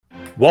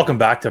Welcome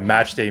back to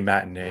Match Day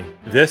Matinee.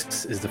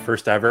 This is the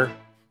first ever.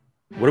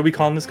 What are we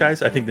calling this,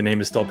 guys? I think the name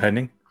is still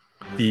pending.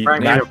 The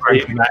Match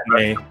Day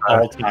Matinee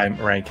all-time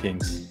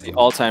rankings. The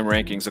all-time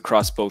rankings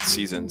across both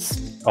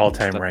seasons.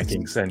 All-time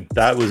rankings. And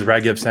that was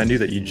Raghib Sandhu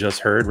that you just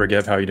heard.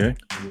 Raghib, how are you doing?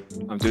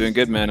 I'm doing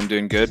good, man. I'm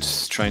doing good.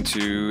 Trying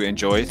to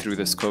enjoy through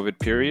this COVID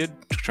period.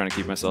 Trying to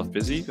keep myself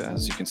busy.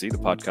 As you can see, the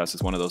podcast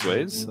is one of those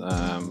ways.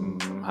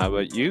 How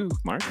about you,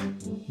 Mark?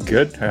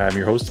 Good. I'm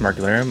your host, Mark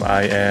Gillariam.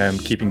 I am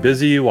keeping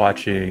busy,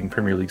 watching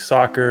Premier League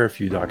soccer, a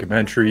few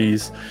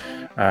documentaries.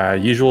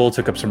 Usual,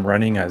 took up some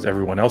running as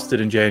everyone else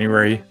did in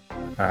January.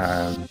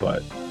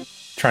 But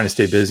trying to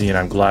stay busy, and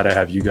I'm glad I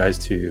have you guys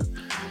to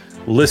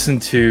listen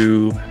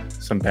to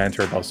some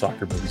banter about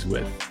soccer movies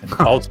with. And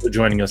also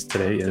joining us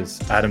today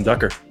is Adam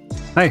Ducker.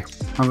 Hey,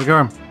 how's it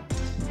going?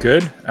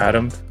 Good.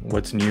 Adam,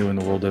 what's new in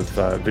the world of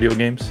video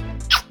games?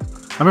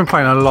 I've been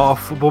playing a lot of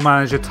Football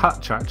Manager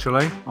Touch,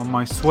 actually, on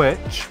my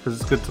Switch, because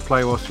it's good to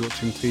play whilst you're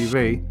watching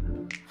TV.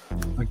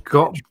 I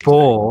got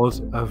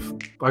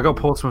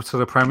Portsmouth to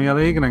the Premier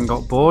League and then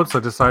got bored, so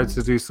I decided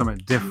to do something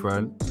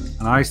different.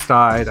 And I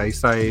started a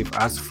save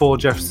as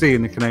Forge FC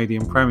in the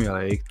Canadian Premier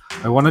League.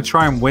 I want to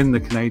try and win the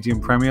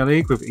Canadian Premier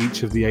League with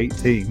each of the 8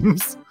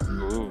 teams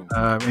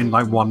in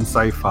like one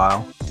save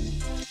file.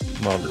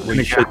 Well, what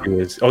you should do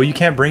is... Oh, you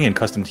can't bring in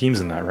custom teams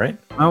in that, right?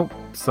 No,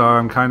 so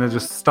I'm kind of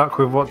just stuck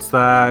with what's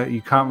there.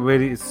 You can't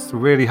really... It's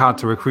really hard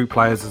to recruit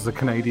players as a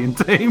Canadian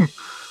team.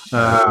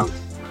 So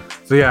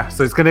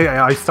it's going to...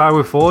 I start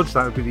with Forge,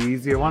 that would be the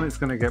easier one. It's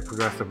going to get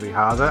progressively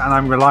harder. And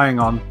I'm relying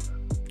on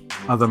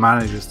other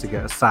managers to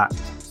get sacked.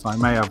 So I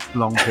may have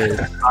long periods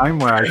of time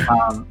where I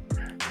can't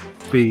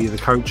be the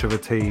coach of a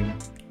team.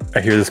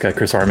 I hear this guy,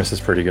 Chris Armas, is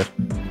pretty good.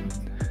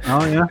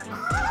 Oh, yeah.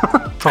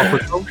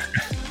 Topical.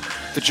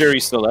 The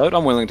jury's still out.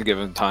 I'm willing to give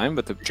him time,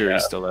 but the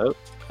jury's still out.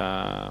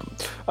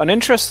 An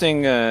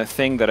interesting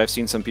thing that I've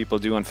seen some people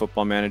do on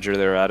Football Manager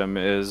there, Adam,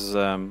 is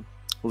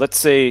let's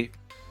say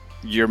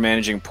you're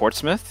managing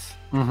Portsmouth,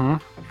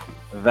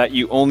 that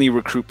you only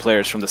recruit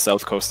players from the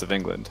south coast of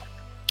England.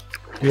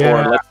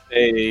 Yeah. Or let's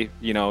say,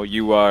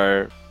 you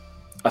are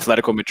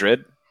Atletico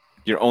Madrid,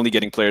 you're only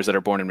getting players that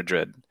are born in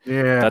Madrid.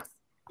 Yeah.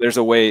 There's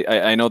a way.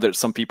 I know that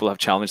some people have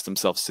challenged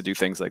themselves to do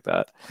things like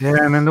that.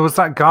 Yeah, and then there was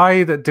that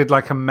guy that did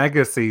like a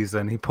mega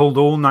season. He pulled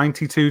all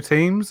 92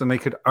 teams, and they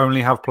could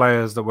only have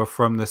players that were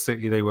from the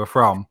city they were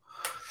from.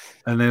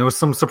 And there was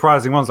some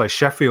surprising ones, like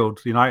Sheffield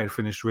United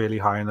finished really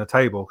high in the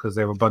table because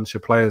there were a bunch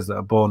of players that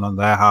are born on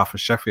their half of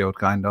Sheffield,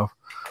 kind of.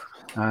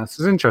 So it's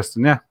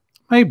interesting, yeah.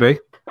 Maybe.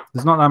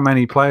 There's not that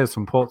many players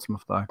from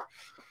Portsmouth, though.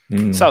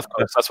 South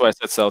Coast. That's why I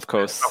said South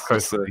Coast. South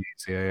Coast is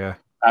easier, yeah.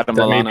 Adam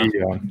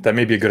that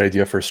may be a good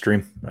idea for a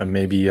stream.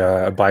 Maybe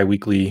a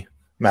bi-weekly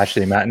Match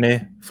Day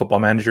Matinee Football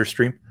Manager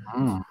stream.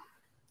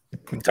 We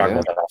can talk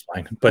about that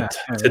offline. But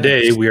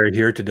today we are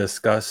here to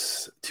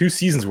discuss 2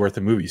 seasons worth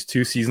of movies,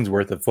 2 seasons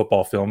worth of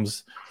football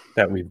films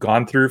that we've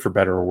gone through, for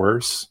better or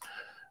worse.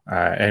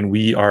 And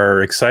we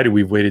are excited.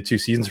 We've waited 2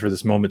 seasons for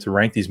this moment to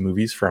rank these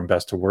movies from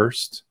best to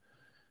worst.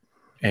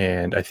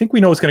 And I think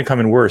we know what's going to come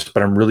in worst,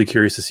 but I'm really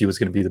curious to see what's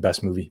going to be the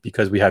best movie,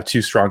 because we have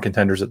 2 strong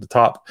contenders at the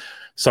top.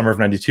 Summer of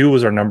 '92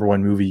 was our number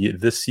 1 movie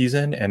this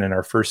season. And in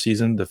our first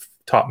season, the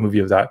top movie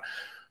of that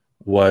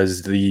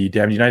was The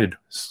Damned United,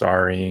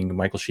 starring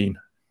Michael Sheen.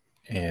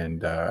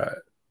 And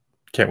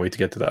can't wait to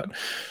get to that.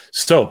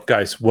 So,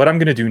 guys, what I'm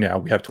going to do now,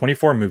 we have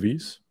 24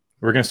 movies.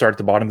 We're going to start at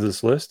the bottom of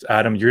this list.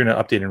 Adam, you're going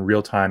to update in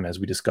real time as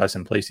we discuss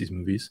and place these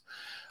movies.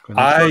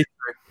 I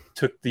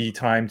took the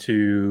time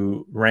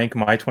to rank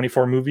my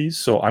 24 movies,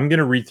 so I'm going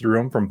to read through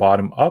them from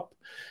bottom up,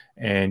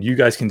 and you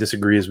guys can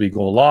disagree as we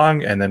go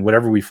along, and then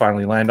whatever we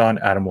finally land on,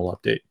 Adam will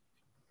update.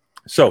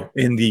 So,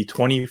 in the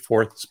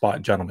 24th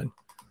spot, gentlemen,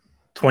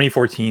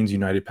 2014's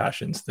United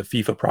Passions, the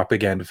FIFA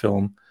propaganda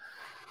film.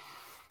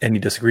 Any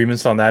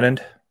disagreements on that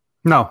end?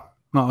 No,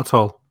 not at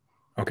all.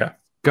 Okay.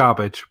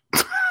 Garbage.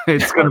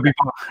 It's going to be.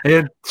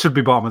 It should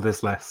be bottom of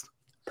this list.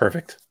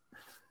 Perfect.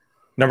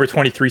 Number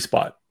 23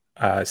 spot,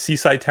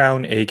 Seaside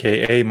Town,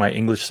 aka My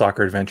English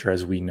Soccer Adventure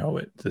as We Know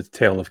It. The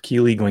tale of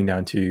Keely going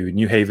down to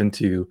New Haven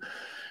to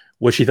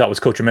what she thought was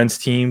coach a men's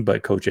team,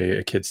 but coach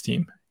a kids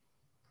team.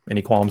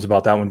 Any qualms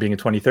about that one being a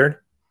 23rd?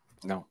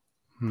 No.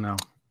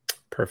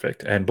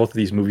 Perfect. And both of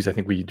these movies, I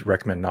think we'd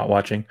recommend not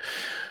watching.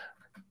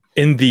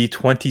 In the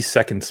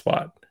 22nd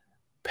spot,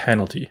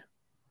 Penalty.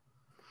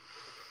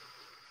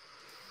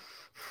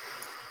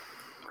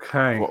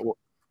 Okay.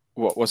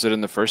 What was it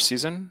in the first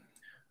season?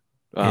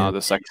 The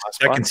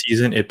second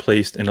season, it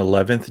placed in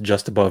 11th,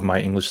 just above My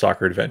English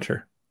Soccer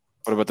Adventure.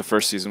 What about the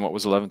first season? What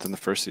was 11th in the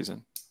first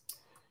season?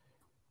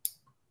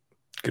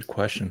 Good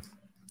question.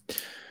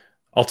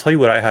 I'll tell you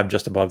what I have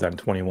just above that in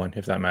 21,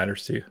 if that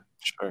matters to you.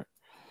 Sure.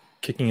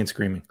 Kicking and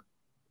Screaming.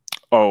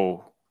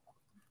 Oh.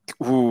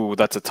 Ooh,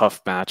 that's a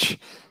tough match.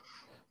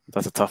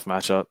 That's a tough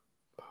matchup.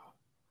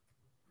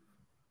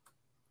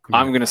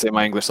 I'm going to say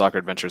My English Soccer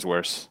Adventure is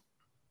worse.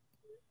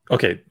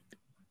 Okay.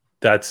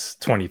 That's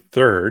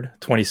 23rd.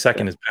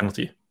 22nd is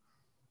Penalty.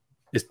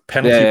 Is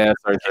Penalty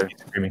sorry.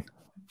 Screaming?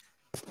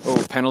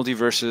 Oh, Penalty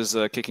versus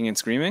Kicking and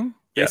Screaming,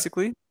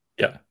 basically?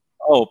 Yeah.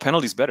 Oh,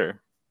 penalty's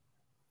better.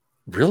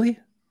 Really?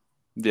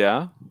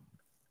 Yeah.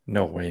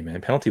 No way,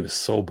 man. Penalty was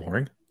so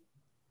boring.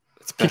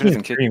 It's better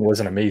than Kicking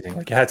wasn't amazing.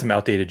 Like, it had some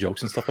outdated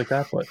jokes and stuff like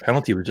that, but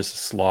penalty was just a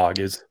slog.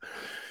 Is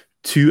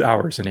 2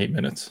 hours and 8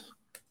 minutes.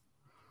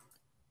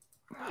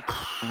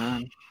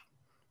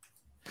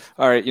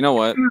 All right, you know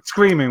what?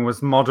 Screaming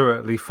was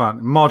moderately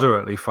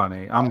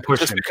funny. I'm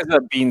pushing. Just because of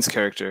that Beans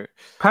character.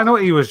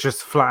 Penalty was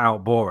just flat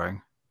out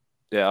boring.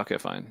 Yeah, okay,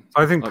 fine.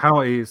 I think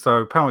penalty's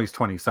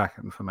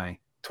 22nd for me.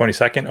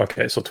 22nd?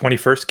 Okay, so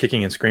 21st,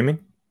 kicking and screaming?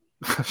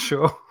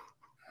 Sure.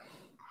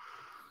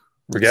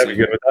 Regav, you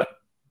good with that?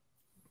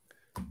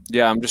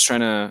 Yeah, I'm just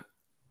trying to...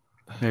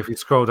 If you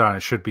scroll down,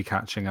 it should be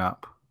catching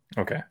up.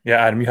 Okay.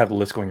 Yeah, Adam, you have the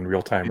list going in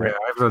real time, right? Yeah,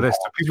 I have the list.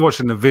 If you're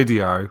watching the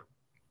video,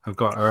 I've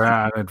got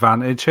an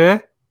advantage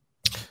here.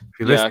 If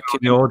you listen to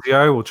the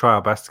audio, we'll try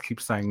our best to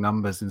keep saying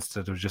numbers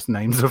instead of just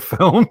names of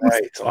films.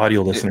 Right,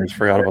 audio listeners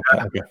forgot about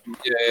that. Okay.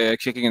 Yeah,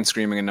 kicking and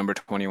screaming in number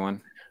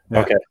 21. Yeah.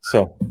 Okay,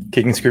 so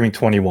kicking, screaming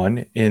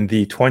 21. In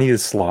the 20th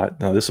slot,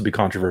 now this will be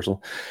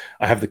controversial,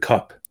 I have The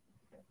Cup.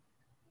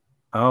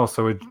 Oh,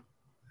 so we're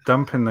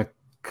dumping The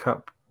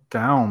Cup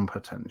down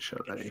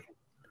potentially.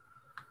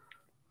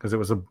 Because it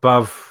was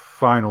above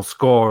final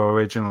score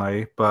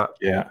originally, but...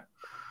 Yeah.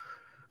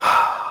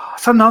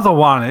 It's another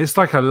one. It's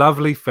like a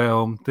lovely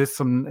film.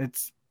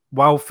 It's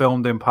well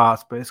filmed in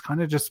parts, but it's kind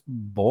of just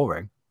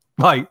boring.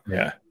 Like,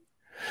 yeah.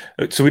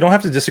 So we don't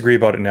have to disagree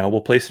about it now.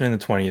 We'll place it in the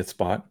 20th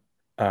spot,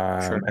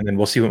 Sure. and then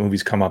we'll see what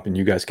movies come up, and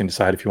you guys can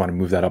decide if you want to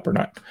move that up or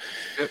not.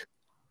 Yep.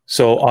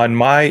 So on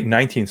my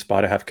 19th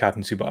spot, I have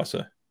Captain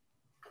Tsubasa.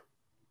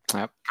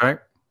 Yep.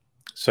 okay.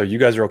 So you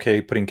guys are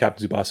okay putting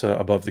Captain Tsubasa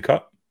above The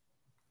Cup?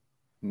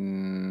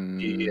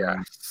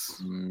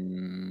 Yes.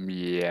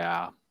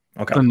 Yeah.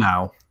 Okay. For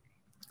now.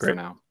 Great. For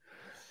now.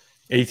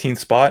 18th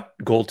spot,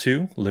 Goal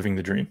 2, Living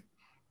the Dream.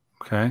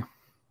 Okay.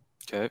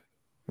 Okay.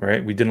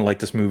 Right? We didn't like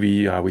this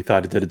movie. We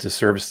thought it did a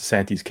disservice to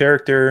Santi's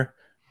character.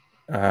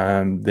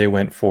 They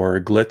went for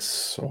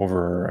glitz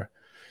over,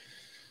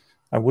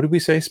 what did we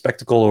say?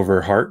 Spectacle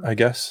over heart, I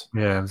guess.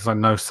 Yeah, there's like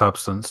no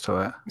substance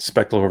to it.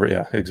 Spectacle over,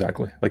 yeah,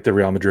 exactly. Like the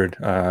Real Madrid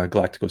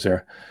Galacticos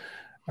era.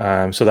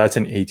 So that's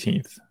an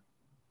 18th.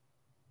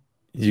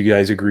 You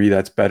guys agree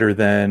that's better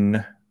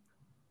than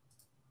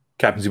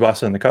Captain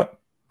Tsubasa in The Cup?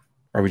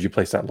 Or would you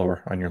place that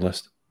lower on your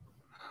list?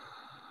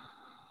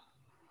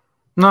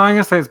 No, I'm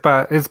gonna say it's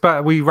better. It's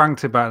better. We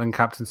ranked it better than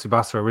Captain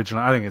Tsubasa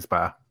originally. I think it's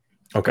better.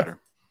 Okay,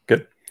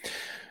 good.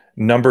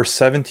 Number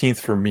 17th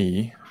for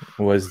me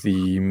was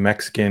the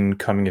Mexican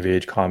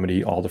coming-of-age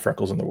comedy, All the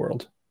Freckles in the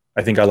World.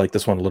 I think I like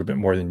this one a little bit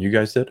more than you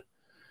guys did.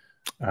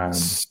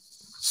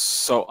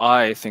 So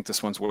I think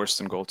this one's worse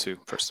than Goal 2,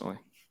 personally.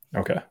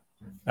 Okay.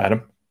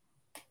 Adam?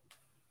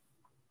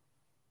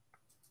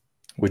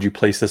 Would you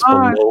place this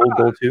below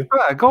Goal 2?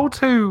 Goal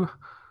 2,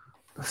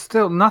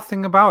 still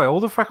nothing about it. All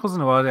the Freckles in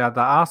the World, he had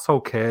that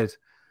asshole kid.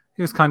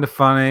 He was kind of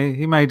funny.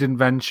 He made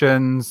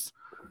inventions.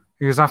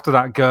 He was after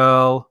that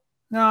girl.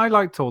 No, I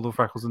liked All the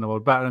Freckles in the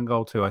World better than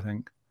Goal 2, I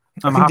think.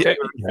 I'm happy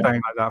with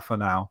staying like that for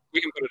now.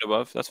 We can put it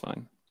above. That's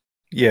fine.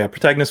 Yeah,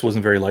 protagonist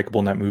wasn't very likable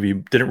in that movie.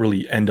 Didn't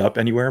really end up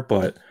anywhere,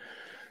 but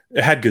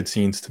it had good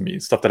scenes to me.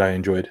 Stuff that I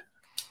enjoyed.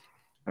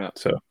 Yeah.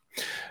 So,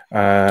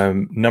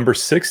 number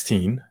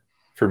 16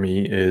 for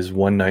me is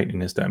One Night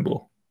in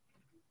Istanbul.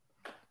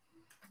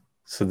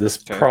 So this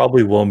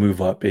probably will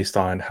move up based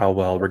on how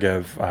well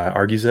Regev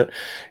argues it.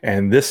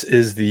 And this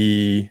is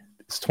the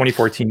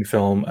 2014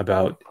 film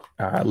about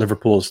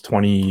Liverpool's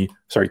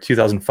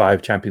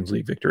 2005 Champions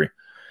League victory.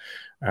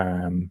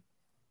 Good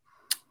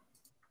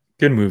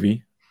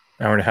movie,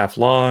 hour and a half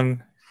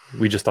long.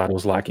 We just thought it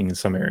was lacking in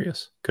some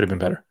areas. Could have been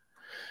better.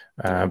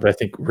 But I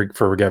think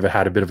for Regev, it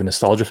had a bit of a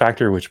nostalgia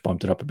factor, which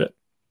bumped it up a bit.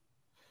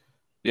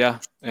 Yeah,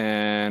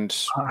 and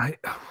I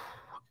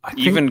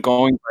even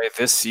going by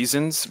this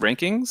season's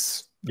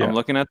rankings, I'm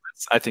looking at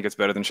this, I think it's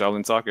better than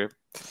Shaolin Soccer.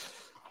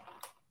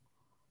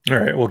 All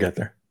right, we'll get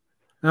there.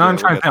 No, I'm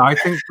trying to think. I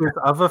think there's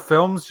other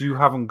films you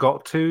haven't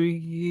got to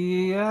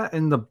yet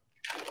in the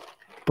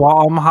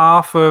bottom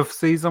half of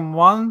season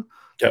 1.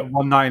 Yep.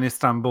 One Night in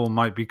Istanbul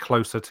might be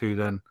closer to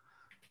than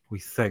we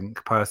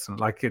think, personally.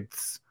 Like,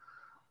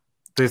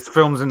 there's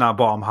films in that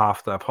bottom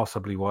half that are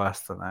possibly worse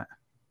than it.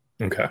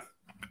 Okay.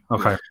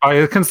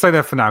 I can stay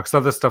there for now because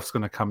other stuff's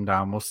going to come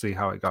down. We'll see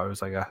how it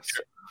goes, I guess.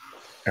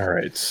 All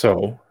right.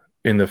 So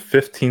in the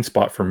 15th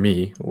spot for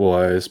me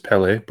was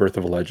Pele, Birth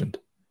of a Legend.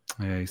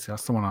 Yeah, you see,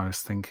 that's the one I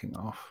was thinking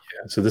of.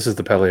 Yeah. So this is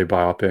the Pele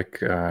biopic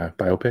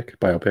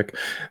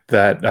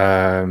that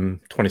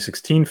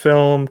 2016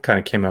 film kind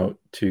of came out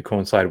to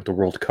coincide with the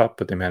World Cup,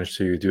 but they managed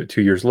to do it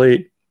 2 years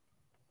late.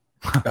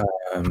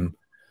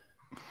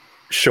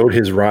 Showed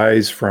his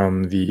rise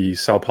from the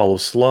Sao Paulo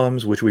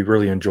slums, which we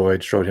really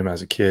enjoyed. Showed him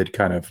as a kid,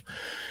 kind of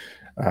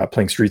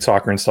playing street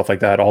soccer and stuff like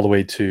that, all the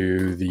way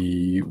to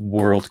the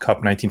World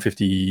Cup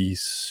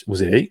 1950s.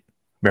 Was it 8?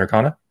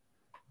 Americana?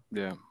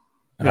 Yeah.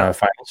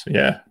 Finals.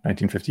 Yeah,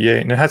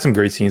 1958. And it had some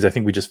great scenes. I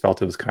think we just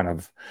felt it was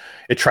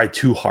it tried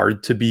too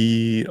hard to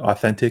be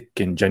authentic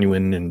and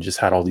genuine and just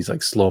had all these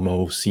like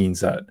slow-mo scenes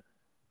that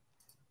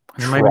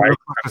They made him look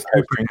like a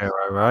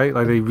superhero, right?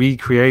 Like they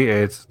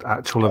recreated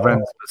actual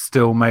events, but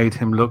still made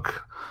him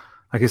look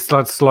like it's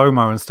like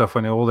slow-mo and stuff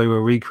when all they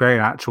were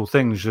recreating actual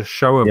things, just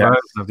show a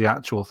version of the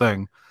actual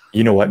thing.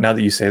 You know what? Now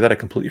that you say that, I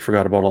completely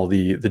forgot about all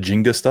the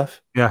Jenga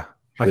stuff. Yeah.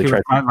 Like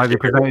they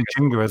presented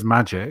Jenga as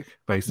magic,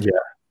 basically.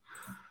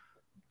 Yeah.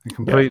 They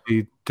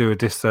completely do a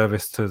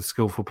disservice to the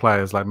skillful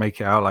players, like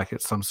make it out like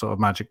it's some sort of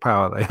magic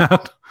power they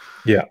had.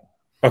 Yeah.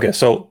 Okay,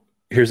 so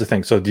here's the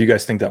thing. So do you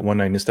guys think that One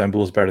Night in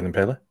Istanbul is better than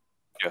Pele?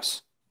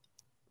 Yes.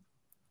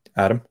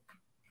 Adam?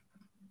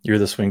 You're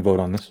the swing vote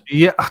on this.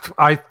 Yeah,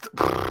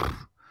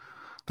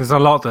 there's a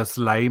lot that's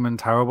lame and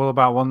terrible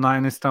about One Night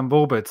in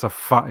Istanbul, but it's a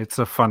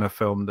funner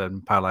film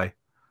than Pele.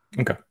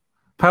 Okay.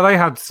 Pele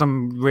had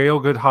some real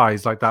good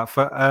highs like that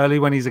for early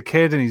when he's a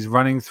kid and he's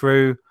running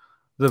through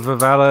the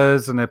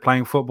favelas and they're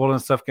playing football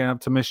and stuff, getting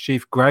up to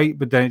mischief. Great,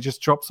 but then it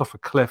just drops off a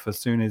cliff as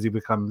soon as he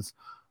becomes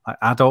like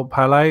adult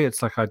Pele.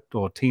 It's like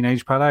or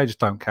teenage Pele. I just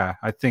don't care.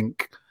 I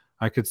think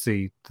I could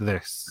see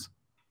this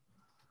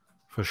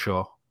for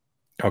sure.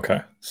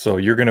 Okay, so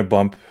you're gonna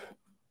bump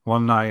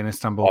One Night in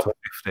Istanbul to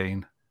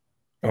 15.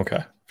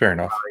 Okay, fair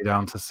enough.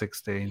 Down to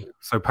 16.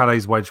 So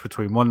Pele's wedged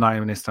between One Night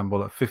in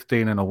Istanbul at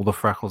 15 and All the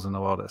Freckles in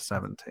the World at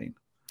 17.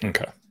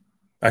 Okay.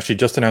 Actually,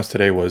 just announced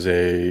today was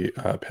a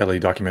Pele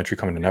documentary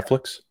coming to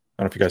Netflix.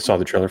 I don't know if you guys saw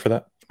the trailer for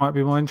that. Might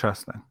be more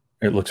interesting.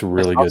 It looks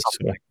really good.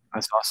 So.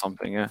 I saw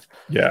something, yeah.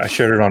 Yeah, I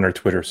shared it on our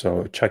Twitter,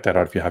 so check that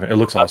out if you haven't. It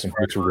looks awesome.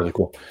 It looks really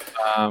cool.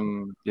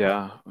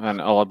 Yeah,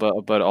 and all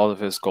about all of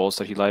his goals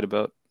that he lied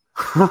about.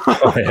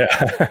 Oh,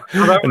 yeah.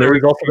 And there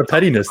was also the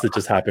pettiness that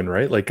just happened,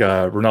 right? Like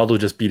Ronaldo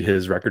just beat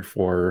his record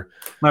for...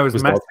 No, it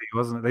was Messi,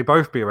 wasn't it? They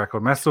both beat a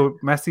record.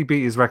 Messi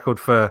beat his record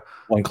for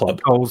one club.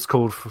 Goals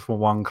scored for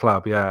one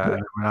club, yeah.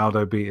 And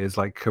Ronaldo beat his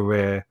like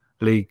career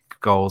league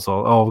goals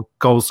or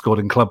goals scored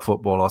in club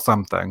football or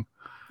something.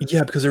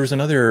 Yeah, because there was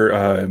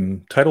another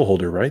title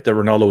holder, right? That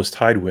Ronaldo was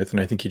tied with, and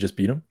I think he just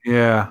beat him.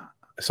 Yeah.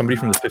 Somebody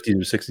from the 50s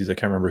or 60s. I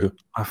can't remember who.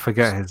 I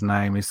forget his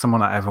name. He's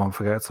someone that everyone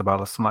forgets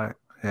about.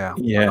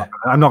 Yeah.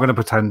 I'm not going to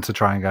pretend to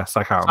try and guess.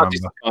 I can't remember.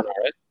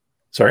 Right?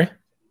 Sorry?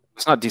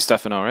 It's not Di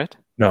Stefano, right?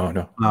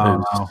 No.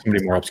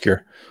 Somebody more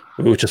obscure,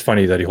 which is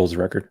funny that he holds the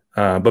record.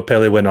 But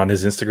Pele went on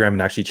his Instagram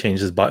and actually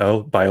changed his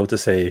bio to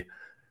say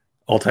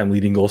all-time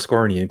leading goal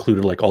scorer, and he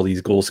included like all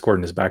these goals scored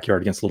in his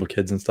backyard against little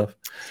kids and stuff.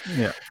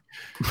 Yeah.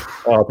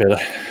 Oh,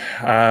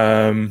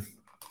 Pele.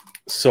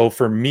 So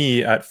for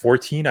me at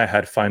 14, I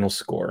had Final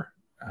Score.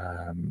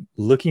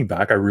 Looking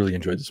back, I really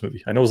enjoyed this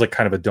movie. I know it was like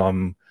kind of a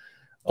dumb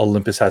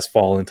Olympus Has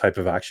Fallen type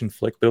of action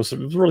flick, but it was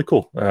really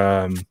cool.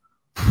 Had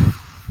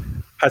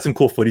some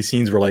cool footy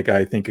scenes where like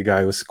I think a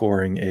guy was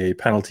scoring a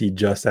penalty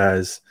just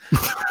as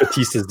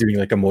Batista's doing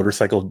like a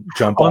motorcycle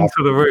jump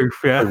onto the roof,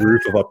 the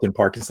roof of Upton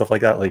Park and stuff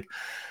like that. Like,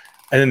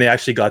 and then they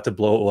actually got to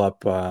blow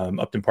up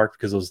Upton Park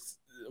because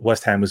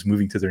West Ham was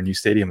moving to their new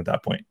stadium at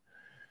that point.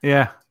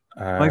 Yeah.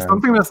 Like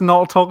something that's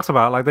not talked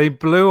about. Like they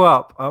blew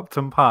up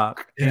Upton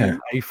Park in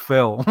a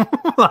film.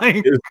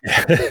 Like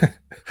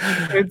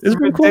it's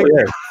really cool.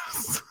 Yeah.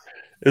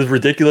 It was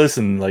ridiculous,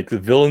 and like the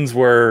villains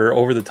were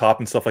over the top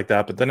and stuff like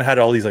that. But then it had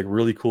all these like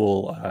really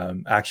cool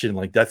action,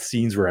 like death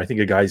scenes where I think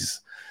a guy's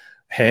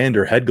hand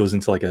or head goes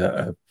into like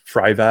a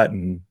fry vat,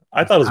 and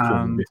I thought it was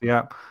cool.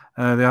 Yeah.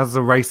 There's a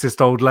racist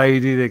old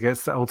lady that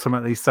gets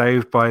ultimately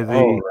saved by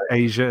the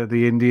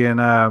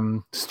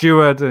Indian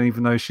steward, and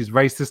even though she's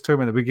racist to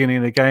him at the beginning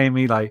of the game,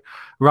 he like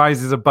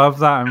rises above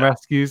that and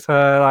rescues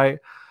her.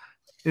 Like,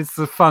 it's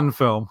a fun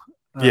film.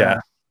 Yeah,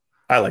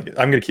 I like it.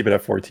 I'm gonna keep it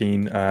at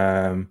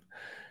 14.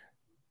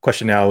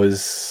 Question now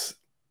is,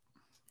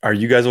 are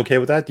you guys okay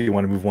with that? Do you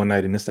want to move One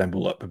Night in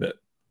Istanbul up a bit?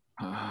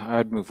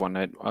 I'd move One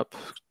Night up.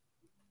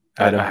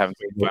 I haven't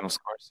made Final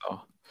Score,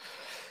 so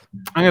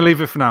I'm going to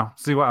leave it for now.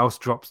 See what else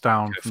drops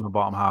down from the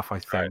bottom half, I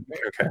think.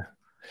 Okay.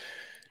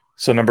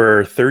 So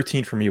number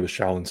 13 for me was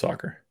Shaolin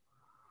Soccer.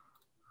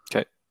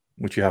 Okay.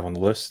 Which you have on the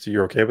list.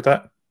 You're okay with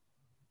that?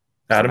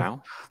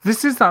 Adam?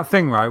 This is that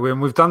thing, right?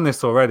 When we've done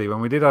this already. When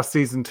we did our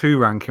season 2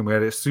 ranking, we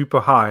had it super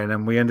high, and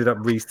then we ended up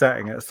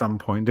resetting it at some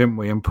point, didn't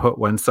we? And put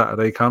When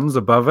Saturday Comes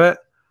above it.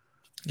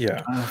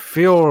 Yeah. I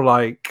feel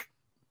like...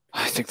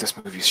 I think this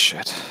movie's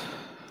shit.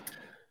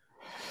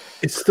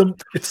 I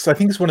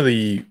think it's one of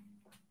the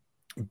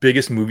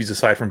biggest movies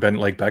aside from Ben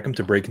like Beckham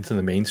to break into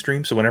the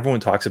mainstream. So when everyone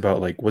talks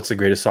about like what's the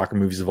greatest soccer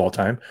movies of all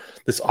time,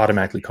 this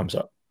automatically comes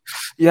up.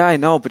 Yeah, I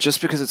know, but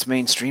just because it's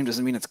mainstream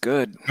doesn't mean it's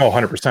good. Oh,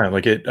 100%.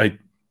 Like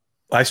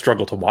I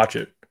struggled to watch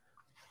it.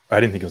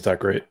 I didn't think it was that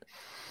great.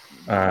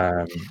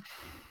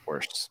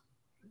 Worse.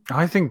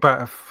 I think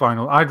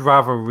I'd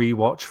rather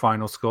rewatch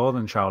Final Score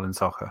than Shaolin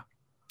Soccer.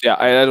 Yeah,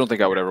 I don't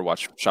think I would ever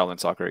watch Shaolin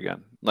Soccer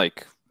again.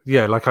 Like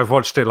I've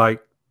watched it never.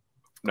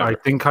 I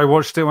think I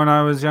watched it when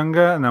I was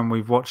younger, and then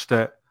we've watched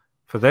it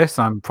for this.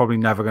 I'm probably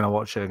never going to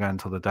watch it again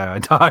until the day I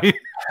die.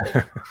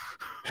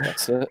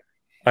 That's it.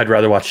 I'd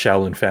rather watch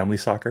Shaolin Family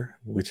Soccer,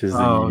 which is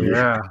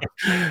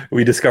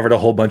we discovered a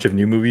whole bunch of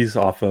new movies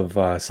off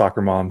of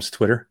Soccer Mom's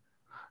Twitter.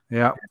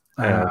 Yeah.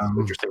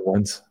 Interesting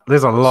ones.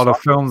 There's a lot of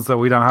films that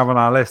we don't have on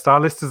our list. Our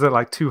list is at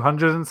like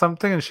 200 and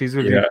something, and she's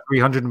reviewed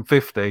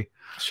 350.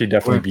 She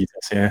definitely beats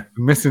us. Yeah,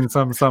 missing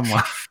some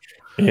somewhere.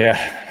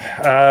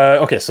 Yeah.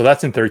 Okay, so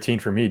that's in 13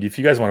 for me. If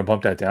you guys want to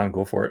bump that down,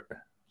 go for it.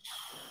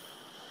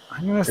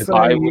 I'm gonna say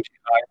I'm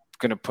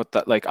gonna put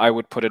that, like, I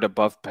would put it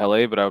above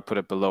Pele, but I would put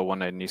it below One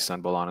Night in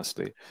Istanbul,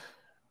 honestly.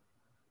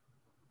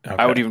 Okay.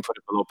 I would even put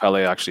it below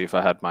Pele, actually, if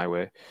I had my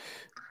way.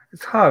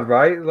 It's hard,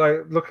 right?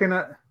 Like, looking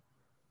at...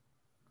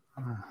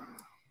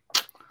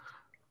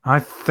 I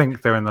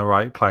think they're in the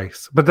right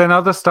place. But then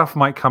other stuff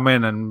might come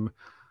in and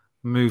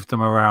move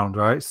them around,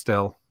 right?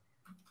 Still.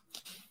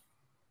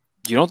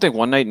 You don't think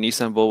One Night in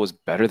Istanbul was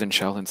better than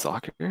Shaolin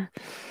Soccer?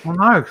 Well,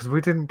 no, because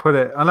we didn't put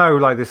it... I know,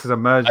 like, this is a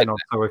merging,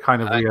 so we're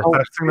kind of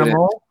reassessing them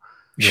all.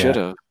 We should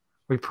have.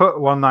 We put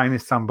One Night in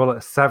Istanbul at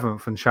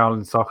 7th and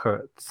Shaolin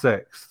Soccer at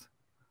 6th.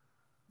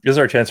 This is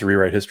our chance to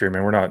rewrite history,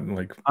 man. We're not,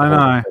 like... I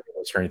know.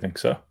 ...or anything,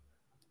 so...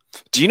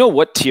 Do you know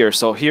what tier?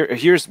 So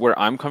here's where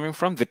I'm coming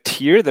from. The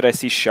tier that I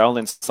see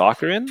Shaolin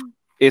Soccer in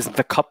is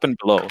The Cup and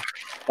Below.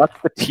 That's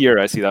the tier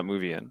I see that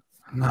movie in.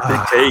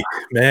 Big take,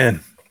 man.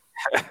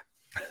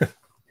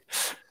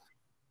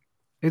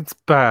 It's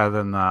better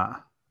than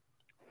that.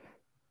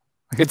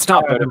 It's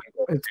not better.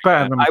 It's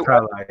better than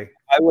Pele.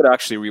 I would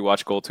actually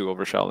rewatch Goal 2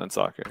 over Shaolin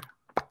Soccer.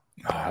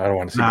 I don't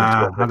want to see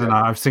I don't know.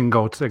 I've seen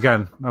Goal 2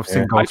 again. I've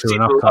seen Goal 2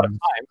 enough times.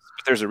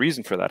 But there's a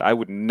reason for that. I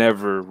would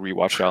never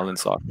rewatch Shaolin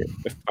Soccer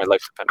if my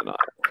life depended on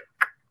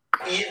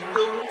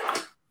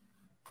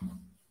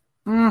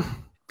it.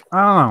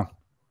 I don't know.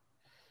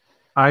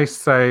 I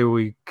say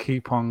we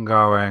keep on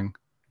going.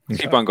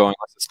 Keep on going.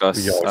 Let's discuss.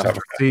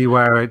 See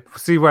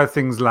where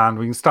things land.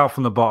 We can start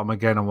from the bottom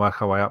again and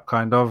work our way up,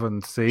 kind of,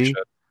 and see.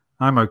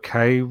 I'm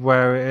okay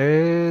where it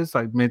is,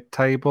 like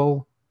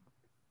mid-table.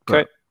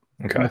 Okay.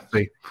 Let's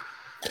see.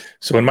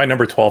 So in my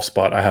number 12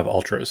 spot, I have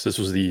Ultras. This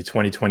was the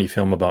 2020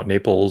 film about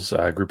Naples,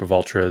 a group of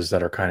Ultras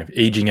that are kind of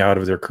aging out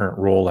of their current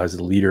role as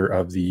the leader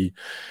of the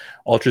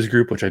Ultras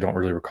group, which I don't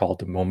really recall at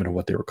the moment of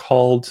what they were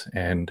called,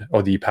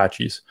 the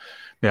Apaches.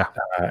 Yeah.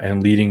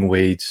 And leading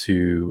way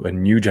to a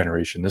new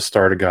generation. This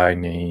starred a guy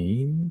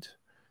named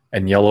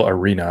Agnello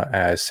Arena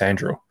as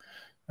Sandro.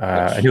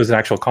 And he was an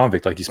actual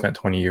convict. Like, he spent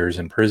 20 years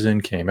in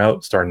prison, came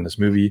out, starred in this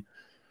movie.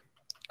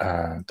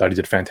 Thought he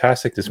did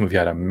fantastic. This movie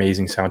had an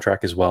amazing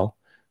soundtrack as well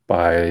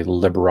by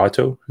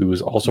Liberato, who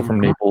was also from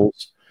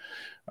Naples.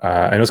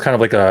 And it was kind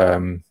of like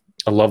a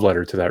love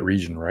letter to that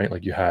region, right?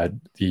 Like, you had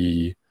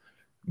the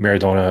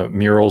Maradona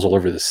murals all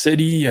over the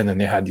city, and then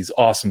they had these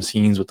awesome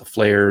scenes with the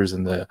flares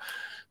and the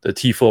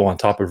tifo on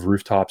top of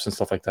rooftops and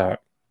stuff like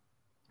that.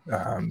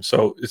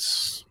 So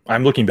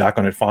I'm looking back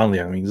on it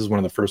fondly. I mean, this is one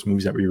of the first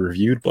movies that we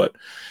reviewed, but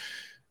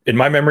in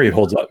my memory, it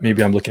holds up.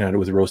 Maybe I'm looking at it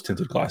with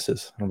rose-tinted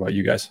glasses. I don't know about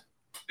you guys.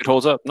 It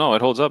holds up. No,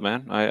 it holds up,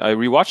 man. I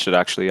rewatched it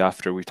actually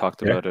after we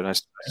talked about it. I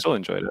still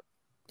enjoyed it.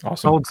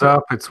 Awesome. It holds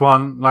up. It's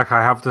one, like,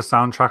 I have the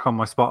soundtrack on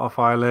my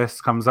Spotify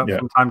list, comes up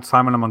from time to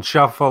time, and I'm on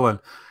shuffle and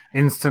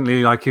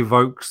instantly, like,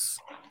 evokes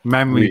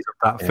memories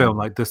of that film,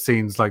 like the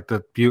scenes, like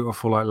the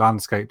beautiful, like,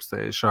 landscapes that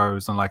it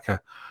shows, and like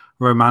a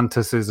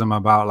romanticism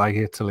about, like,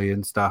 Italy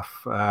and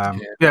stuff.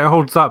 It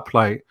holds up.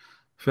 Like,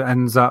 if it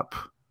ends up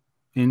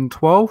in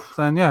 12th,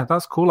 then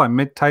that's cool. Like,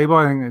 mid-table,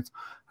 I think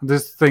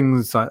there's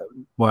things that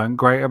weren't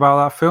great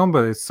about that film,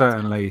 but it's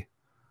certainly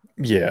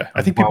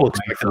I think people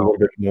expected a little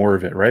bit more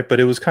of it, right? But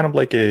it was kind of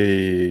like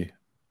a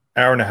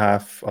hour and a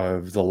half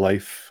of the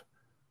life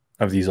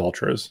of these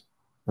Ultras,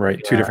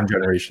 right? Two different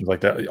generations,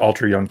 like the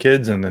ultra young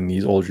kids and then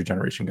these older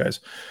generation guys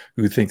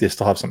who think they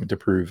still have something to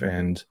prove.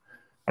 And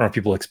I don't know if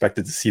people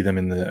expected to see them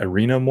in the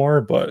arena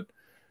more, but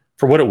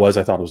for what it was,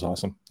 I thought it was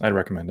awesome. I'd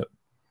recommend it.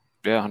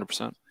 Yeah,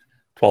 100%.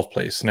 12th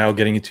place. Now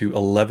getting into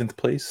 11th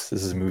place.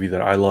 This is a movie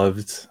that I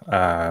loved,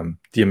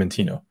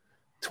 Diamantino,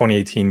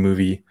 2018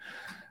 movie.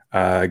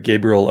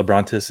 Gabriel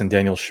Abrantes and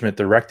Daniel Schmidt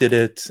directed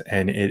it,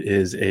 and it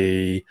is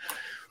a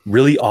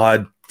really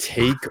odd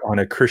take on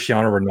a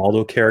Cristiano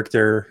Ronaldo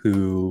character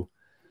who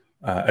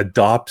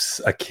adopts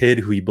a kid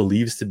who he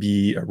believes to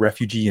be a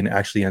refugee and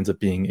actually ends up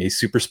being a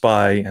super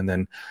spy, and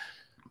then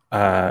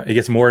it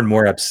gets more and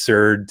more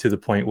absurd to the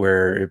point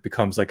where it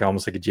becomes like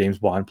almost like a James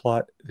Bond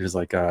plot. There's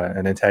like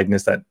an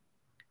antagonist that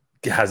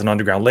has an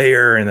underground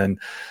layer, and then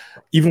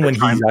even when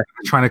he's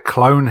trying to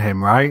clone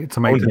him, right, to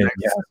make the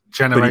next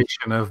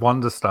generation of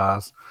Wonder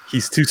Stars,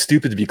 he's too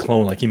stupid to be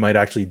cloned. Like, he might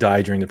actually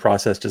die during the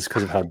process just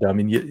because of how dumb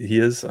he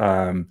is.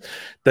 Then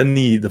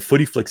the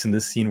footy flicks in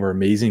this scene were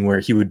amazing, where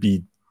he would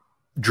be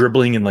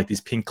dribbling in like these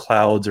pink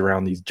clouds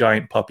around these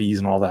giant puppies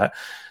and all that.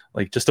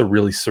 Like, just a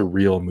really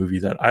surreal movie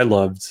that I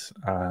loved.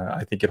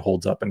 I think it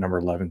holds up at number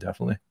 11,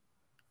 definitely.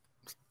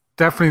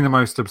 Definitely the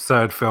most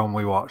absurd film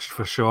we watched,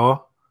 for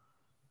sure.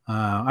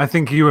 I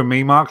think you and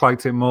me, Mark,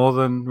 liked it more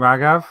than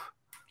Raghav.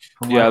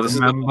 Yeah, this is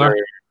number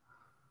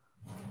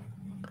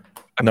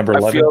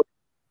 11.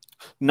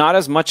 Not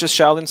as much as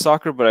Shaolin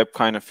Soccer, but I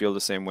kind of feel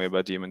the same way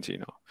about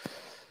Diamantino.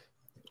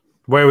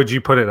 Where would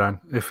you put it then,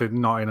 if it's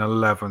not in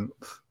 11th?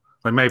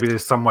 Like, maybe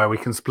there's somewhere we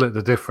can split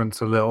the difference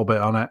a little bit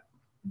on it.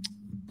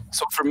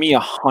 So for me,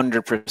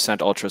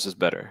 100% Ultras is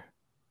better.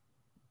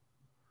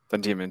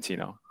 than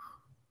Diamantino.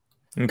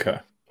 Okay.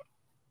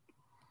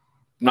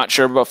 Not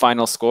sure about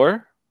final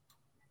score.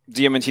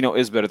 Diamantino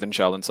is better than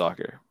Shaolin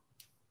Soccer.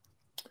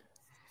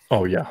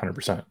 Oh yeah,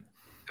 100%.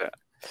 Yeah.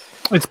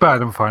 It's better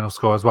than final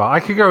score as well. I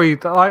could go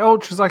either. Like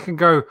Ultras, I can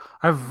go.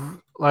 I have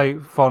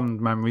like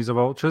fond memories of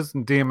Ultras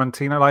and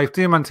Diamantino. Like if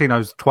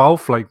Diamantino's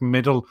 12th, like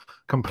middle,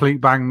 complete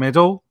bang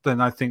middle,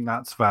 then I think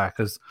that's fair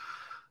because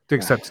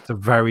except it's a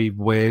very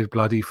weird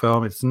bloody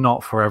film. It's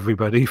not for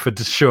everybody for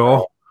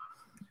sure.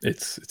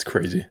 It's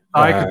crazy.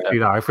 I can see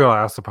that. I feel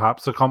like that's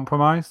perhaps a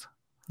compromise.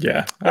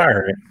 Yeah. All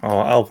right.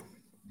 I'll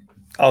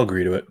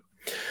agree to it.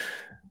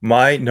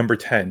 My number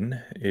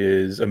 10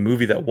 is a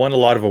movie that won a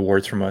lot of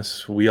awards from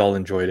us. We all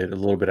enjoyed it, a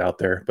little bit out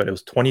there, but it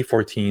was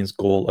 2014's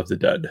Goal of the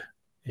Dead,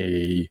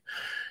 a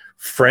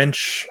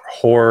French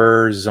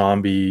horror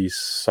zombie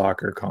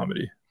soccer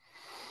comedy.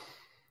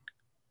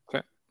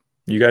 Okay.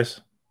 You guys?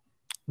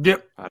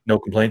 Yep. No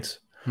complaints?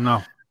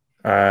 No.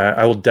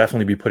 I will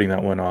definitely be putting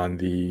that one on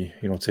the,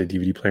 you don't say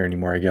DVD player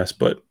anymore, I guess,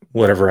 but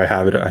whatever I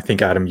have it. I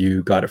think, Adam,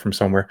 you got it from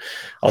somewhere.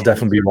 I'll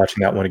definitely be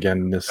watching that one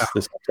again this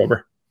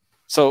October.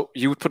 So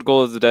you would put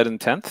Goal of the Dead in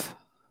 10th?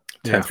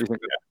 10th. You think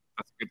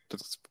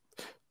that's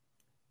good?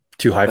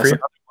 Too high for you?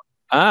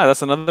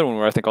 That's another one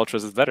where I think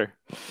Ultras is better.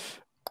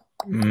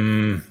 I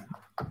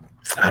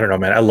don't know,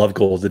 man. I love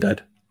Goal of the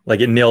Dead. Like,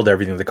 it nailed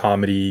everything. The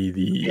comedy,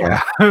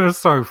 it was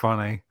so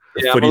funny.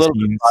 Yeah, I'm a little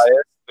bit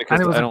biased because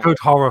and it was a good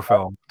horror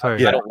film too.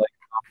 Yeah. I don't like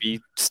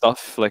zombie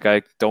stuff. Like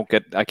I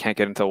can't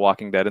get into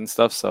Walking Dead and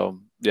stuff. So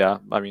yeah,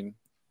 I mean,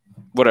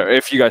 whatever.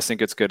 If you guys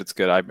think it's good, it's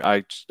good.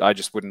 I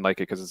just wouldn't like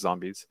it because it's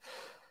zombies.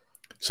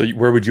 So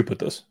where would you put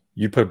this?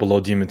 You'd put it below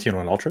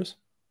Diamantino and Ultras?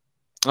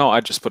 No,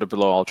 I just put it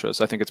below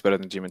Ultras. I think it's better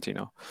than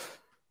Diamantino.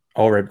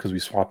 All right, because we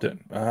swapped it.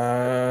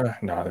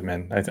 No,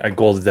 man. I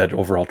Goal of the Dead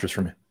over Ultras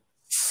for me.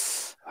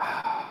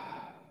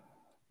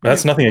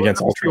 That's nothing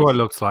against Ultras. What it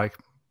looks like.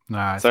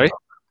 Nah, sorry?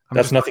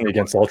 That's nothing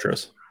against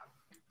Ultras.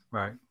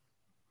 Right.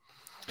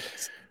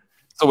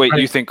 So wait,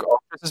 you think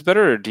Ultras is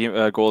better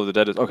or Goal of the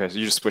Dead is... Okay, so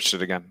you just switched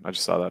it again. I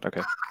just saw that.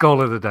 Okay.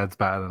 Goal of the Dead's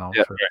better than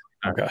Ultras.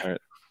 Yeah. Okay. All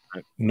right.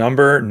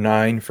 Number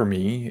 9 for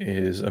me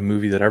is a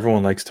movie that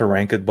everyone likes to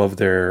rank above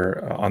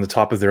their on the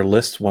top of their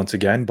list once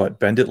again, but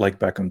Bend It Like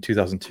Beckham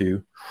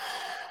 2002.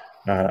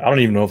 I don't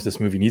even know if this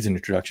movie needs an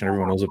introduction.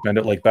 Everyone knows what Bend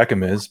It Like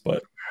Beckham is,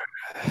 but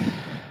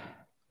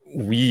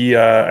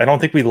I don't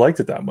think we liked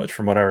it that much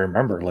from what I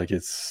remember. Like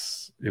it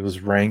was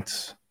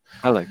ranked.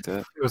 I liked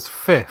it. It was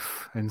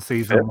 5th in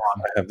season 1.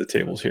 I have the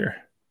tables here.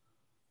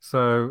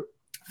 So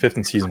 5th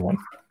in season 1.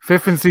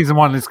 5th in season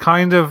 1 is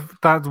kind of,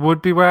 that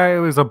would be where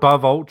it was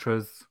above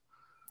Ultras.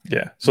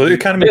 Yeah, so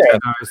it kind of makes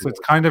sense. So it's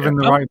kind of in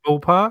the right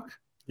ballpark.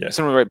 Yeah, it's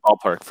in the right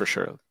ballpark for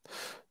sure.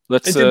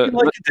 Did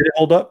it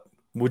hold up?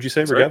 Would you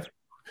say, Regev?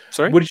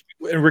 Sorry?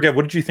 Regev,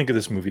 what did you think of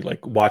this movie?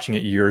 Like watching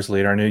it years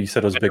later, I know you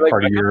said it was a big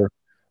part of your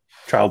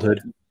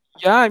childhood.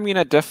 Yeah, I mean,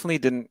 I definitely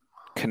didn't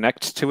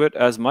connect to it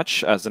as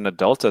much as an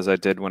adult as I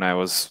did when I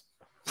was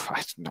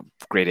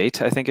grade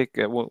 8. I think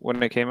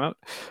when it came out.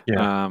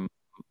 Yeah.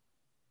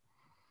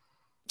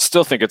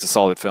 Still think it's a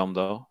solid film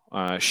though.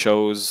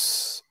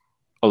 Shows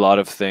a lot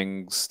of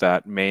things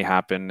that may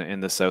happen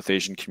in the South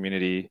Asian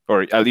community,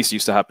 or at least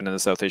used to happen in the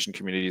South Asian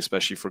community,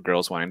 especially for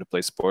girls wanting to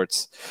play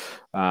sports,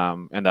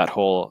 and that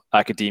whole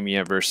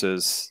academia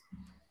versus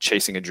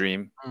chasing a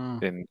dream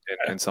in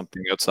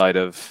something outside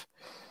of,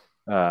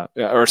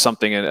 or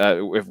something,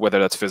 whether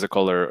that's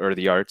physical or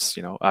the arts,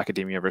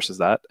 academia versus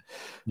that.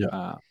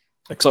 Yeah.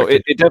 So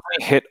it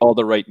definitely hit all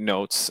the right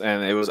notes,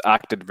 and it was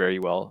acted very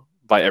well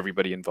by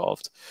everybody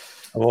involved.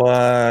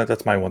 Well,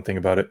 that's my one thing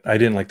about it. I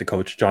didn't like the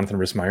coach, Jonathan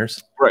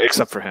Rhys-Meyers. Right,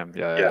 except for him.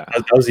 Yeah.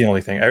 That was the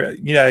only thing. I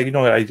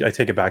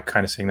take it back,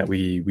 kind of saying that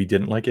we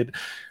didn't like it.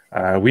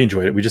 We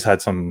enjoyed it. We just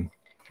had some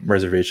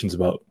reservations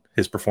about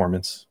his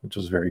performance, which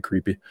was very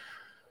creepy.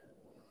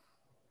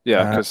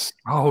 Yeah, because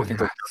I think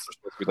that was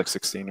supposed to be like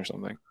 16 or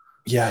something.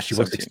 Yeah, she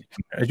was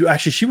 16.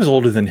 Actually, she was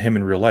older than him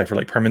in real life. Or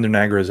like Parminder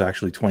Nagra is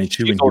actually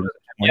 22.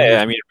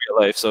 Yeah, I mean in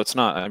real life, so it's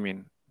not. I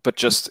mean, but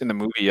just in the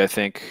movie, I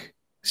think.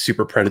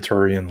 Super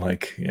predatory and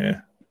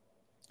Yeah,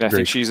 I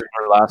think she's in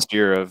her last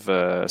year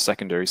of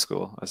secondary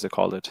school, as they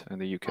call it in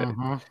the UK.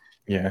 Mm-hmm.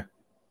 Yeah,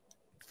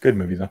 good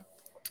movie though.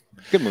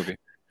 Good movie.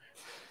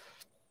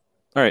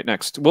 All right,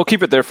 next. We'll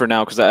keep it there for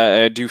now because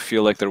I do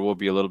feel like there will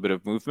be a little bit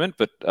of movement,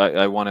 but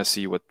I want to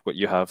see what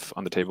you have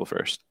on the table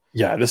first.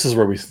 Yeah, this is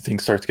where we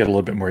think starts to get a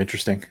little bit more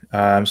interesting.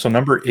 So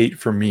number 8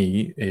 for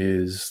me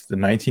is the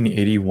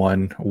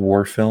 1981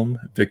 war film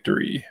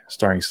Victory,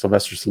 starring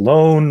Sylvester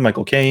Stallone,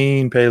 Michael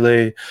Caine,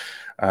 Pele,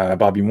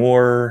 Bobby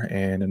Moore,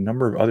 and a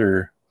number of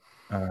other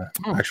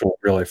actual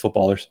real-life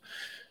footballers.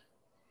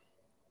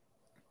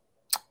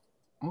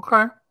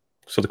 Okay.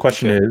 So the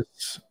question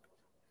is,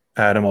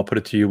 Adam, I'll put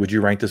it to you. Would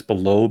you rank this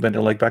below Bend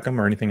It Like Beckham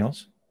or anything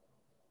else?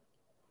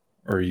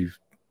 Or you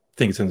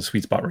think it's in the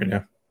sweet spot right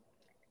now?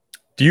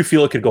 Do you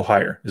feel it could go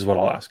higher, is what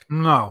I'll ask.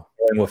 No.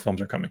 And what films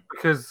are coming?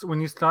 Because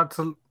when you start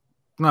to...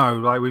 No,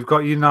 like we've got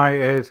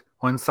United,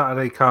 When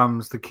Saturday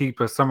Comes, The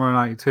Keeper, Summer of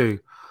 92,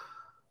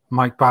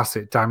 Mike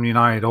Bassett, Damn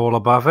United, all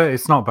above it.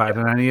 It's not better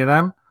than any of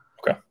them.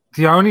 Okay.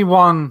 The only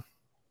one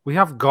we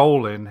have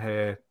goal in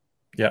here.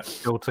 Yeah.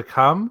 Still to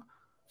come.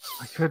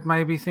 I could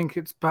maybe think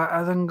it's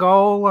better than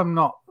goal. I'm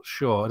not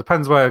sure. It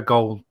depends where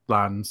goal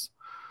lands.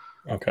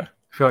 Okay. I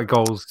feel like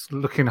goals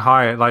looking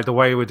higher, like the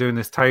way we're doing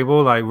this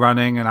table, like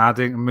running and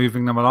adding and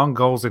moving them along.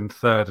 Goals in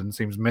third and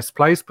seems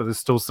misplaced, but there's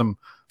still some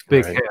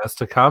big hitters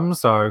to come.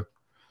 So,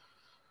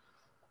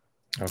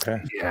 okay.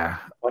 Yeah.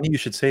 Funny you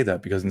should say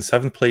that, because in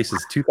 7th place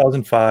is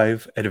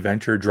 2005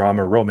 adventure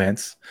drama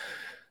romance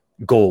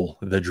Goal,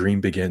 The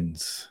Dream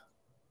Begins.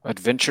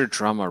 Adventure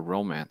drama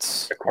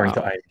romance. According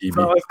to IMDb.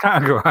 So it's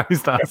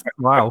categorized as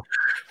wow.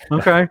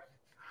 Okay.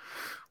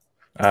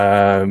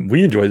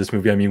 We enjoyed this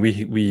movie. I mean,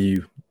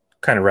 we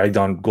kind of ragged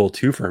on Goal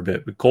 2 for a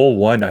bit, but Goal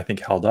 1 I think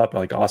held up.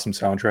 Like, awesome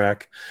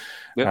soundtrack.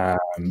 Yep.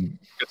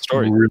 Good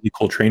story. Really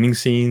cool training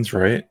scenes,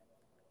 right?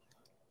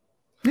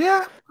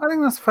 Yeah, I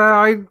think that's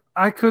fair.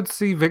 I could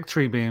see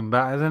Victory being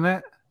better than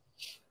it.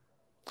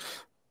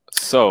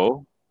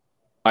 So,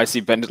 I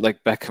see Bend It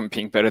Like Beckham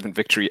being better than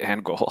Victory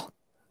and Goal.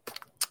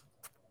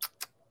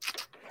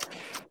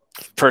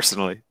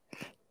 Personally.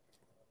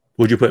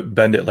 Would you put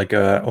Bend It like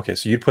okay,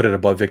 so you'd put it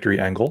above Victory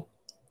and Goal?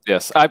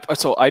 Yes.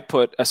 So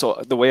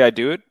the way I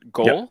do it,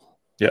 Goal,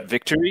 yeah.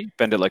 Victory,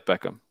 Bend It Like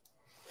Beckham.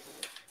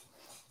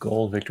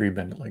 Goal, Victory,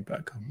 Bend It Like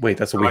Beckham. Wait,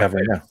 that's what we have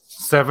right now.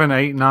 7,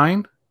 8,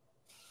 9.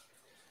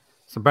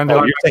 So Bend It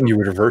You're Like saying you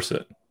would reverse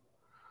it.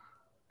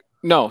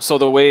 No, so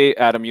the way,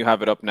 Adam, you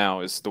have it up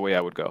now is the way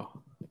I would go.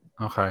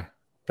 Okay.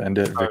 Bend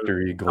It,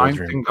 Victory, Goal, 9th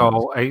Dream. in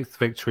Goal, 8th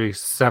Victory,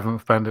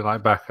 7th Bend It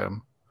Like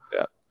Beckham.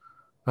 Yeah.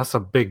 That's a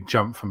big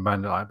jump from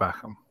Bend It Like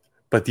Beckham.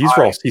 But these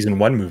were all season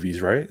 1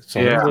 movies, right? So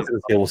Yeah.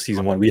 the table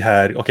season 1. We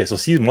had so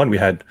season 1 we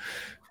had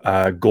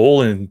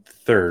Goal in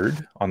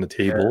 3rd on the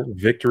table,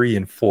 Victory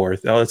in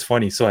 4th. Oh, that's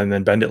funny. So and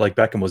then Bend It Like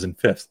Beckham was in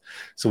 5th.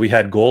 So we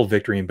had Goal,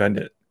 Victory, and Bend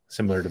It,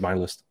 similar to my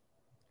list.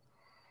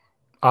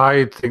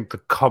 I think the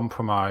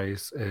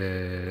compromise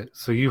is,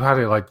 so you had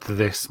it like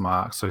this,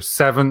 Mark. So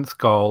 7th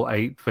Goal,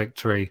 8th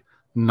Victory,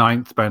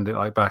 9th Bend It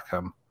Like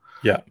Beckham.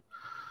 Yeah.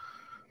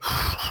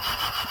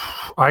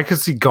 I could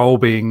see Goal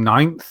being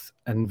 9th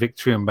and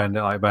Victory and Bend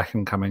It Like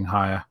Beckham coming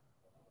higher.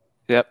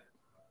 Yep.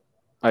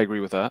 I agree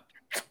with that.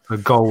 The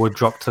Goal would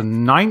drop to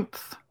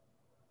 9th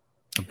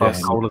above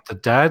Goal of the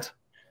Dead.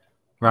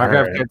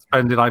 Raghav gets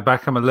Bend It Like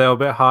Beckham a little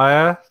bit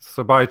higher.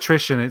 So by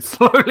attrition, it's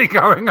slowly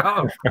going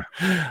up.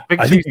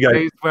 Victory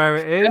stays where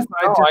it is.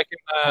 Yeah,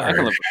 I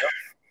can live with that.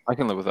 I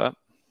can live with that.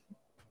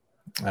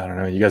 I don't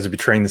know. You guys are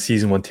betraying the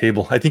season 1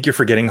 table. I think you're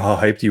forgetting how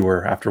hyped you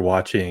were after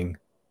watching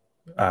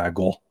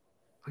Goal.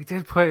 We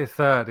did put it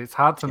 3rd. It's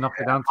hard to knock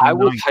it down to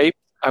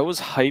I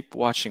was hyped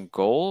watching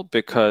Goal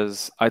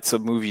because it's a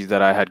movie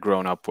that I had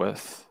grown up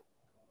with.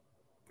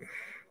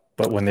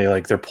 But when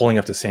they're pulling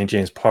up to St.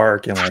 James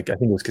Park and I think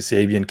it was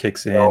Kasabian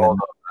kicks in.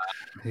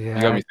 You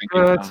got me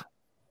thinking.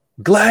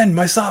 Glenn,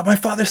 my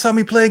father saw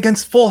me play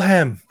against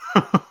Fulham.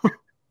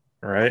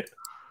 Right?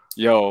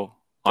 Yo,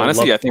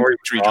 honestly, I think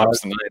Victory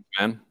drops to 9th,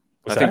 man.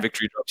 I think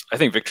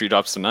Victory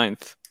drops to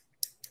 9th.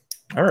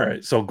 All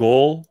right. So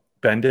Goal,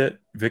 Bend It,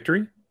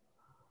 Victory?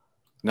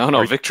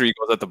 No, Victory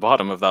goes at the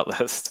bottom of that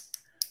list.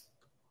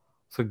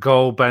 So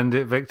Goal, Bend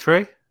It,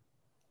 Victory?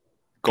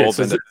 Goal,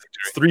 Bend It, Victory.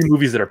 It's 3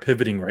 movies that are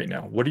pivoting right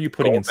now. What are you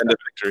putting in? Bend It,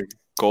 Victory.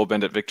 Goal,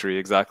 Bend It, Victory.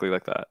 Exactly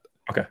like that.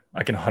 Okay.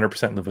 I can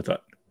 100% live with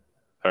that.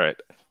 All right.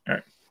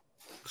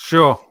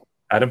 Sure.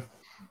 Adam?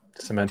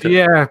 Cement it?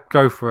 Yeah,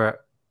 go for it.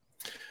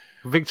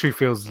 Victory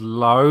feels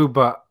low,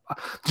 but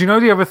do you know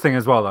the other thing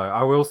as well, though?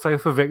 I will say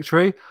for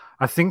Victory,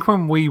 I think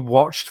when we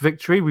watched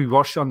Victory, we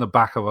watched it on the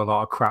back of a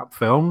lot of crap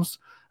films,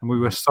 and we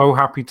were so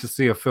happy to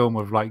see a film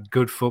with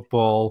good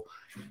football,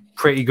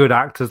 pretty good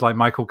actors, like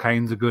Michael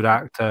Caine's a good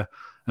actor,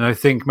 and I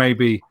think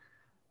maybe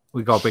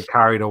we got a bit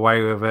carried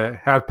away with it.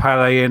 Had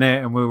Pele in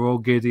it, and we were all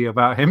giddy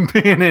about him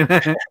being in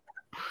it.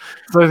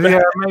 So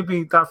yeah,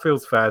 maybe that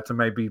feels fair to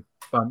maybe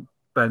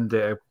Bend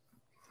It.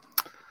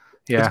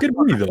 Yeah, it's a good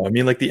movie though. I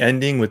mean, the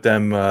ending with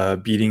them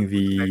beating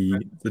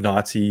the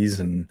Nazis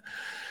and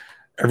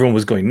everyone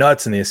was going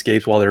nuts, and they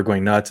escaped while they were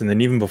going nuts. And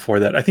then even before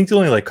that, I think the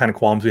only kind of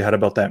qualms we had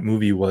about that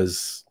movie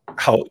was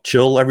how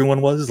chill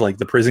everyone was.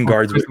 The prison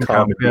guards would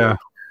come.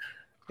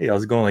 Hey, I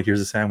was going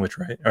here's a sandwich,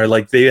 right? Or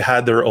they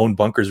had their own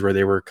bunkers where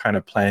they were kind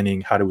of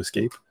planning how to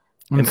escape.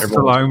 And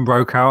Stallone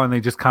broke out, and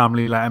they just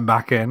calmly let him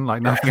back in,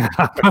 like nothing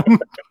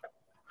happened.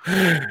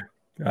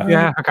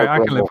 Yeah, okay, I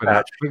can live with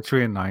that.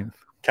 Victory in 9th.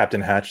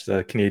 Captain Hatch,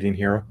 the Canadian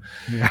hero.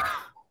 Yeah.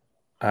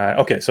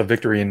 Okay, so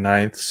Victory in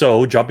 9th.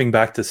 So jumping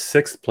back to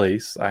 6th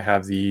place, I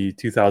have the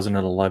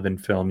 2011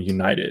 film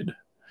United.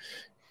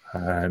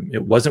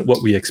 It wasn't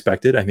what we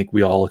expected. I think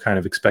we all kind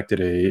of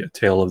expected a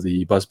tale of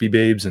the Busby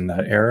Babes in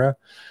that era.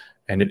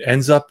 And it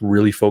ends up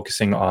really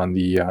focusing on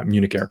the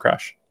Munich air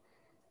crash.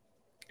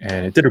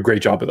 And it did a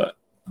great job of that.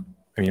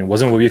 I mean, it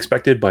wasn't what we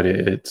expected, but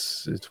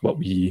it's what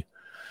we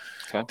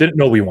didn't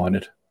know we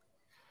wanted.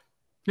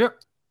 Yep.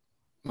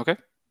 Okay.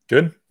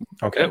 Good.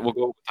 Okay. We'll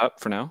go with that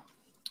for now.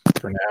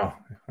 For now.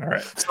 All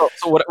right. So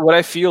what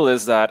I feel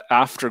is that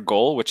after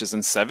Goal, which is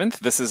in 7th,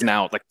 this is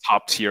now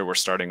top tier we're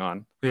starting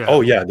on. Yeah.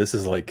 Oh yeah, this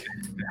is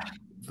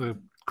the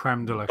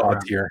creme de la God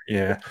creme. tier.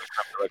 Yeah,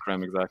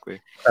 creme,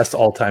 exactly. That's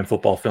all-time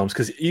football films.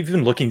 Because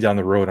even looking down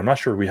the road, I'm not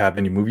sure we have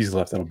any movies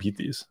left that'll beat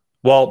these.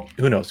 Well,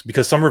 who knows?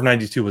 Because Summer of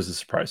 '92 was a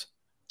surprise.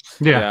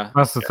 Yeah,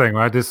 that's the thing,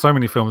 right? There's so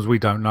many films we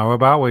don't know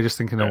about. We're just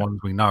thinking the ones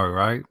we know,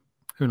 right?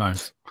 Who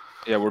knows?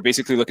 Yeah, we're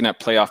basically looking at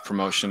playoff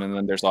promotion, and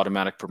then there's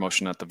automatic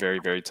promotion at the very,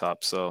 very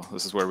top. So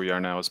this is where we are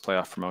now, is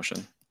playoff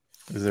promotion.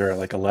 Is there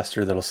like a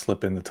Leicester that'll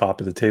slip in the top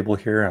of the table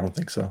here? I don't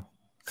think so.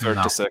 Third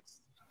to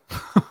sixth.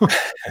 All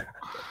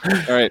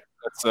right.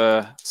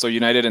 That's so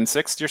United in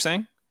sixth, you're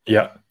saying?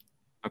 Yeah.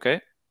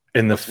 Okay.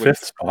 In the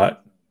fifth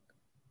spot,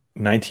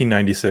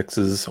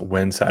 1996's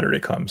When Saturday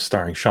Comes,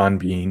 starring Sean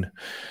Bean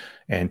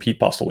and Pete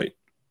Postlethwaite.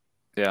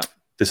 Yeah.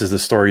 This is the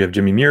story of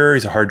Jimmy Muir.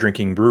 He's a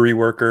hard-drinking brewery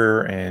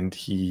worker, and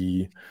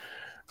he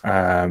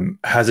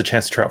has a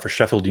chance to try out for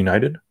Sheffield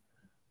United.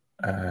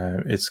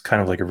 It's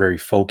kind of like a very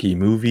folky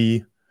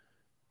movie.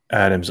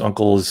 Adam's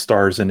uncle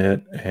stars in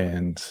it,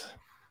 and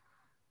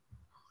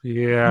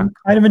yeah,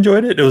 I kind of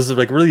enjoyed it. It was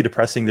like really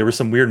depressing. There were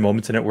some weird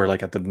moments in it where,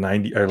 like at the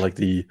 90 or like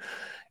the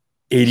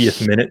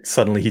 80th minute,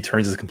 suddenly he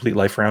turns his complete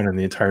life around, and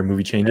the entire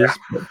movie changes.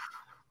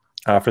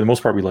 But, for the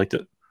most part, we liked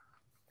it.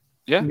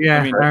 Yeah,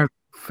 I mean,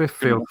 fifth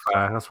feels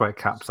fair. That's where it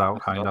caps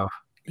out, kind of.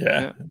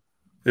 Yeah.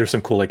 There's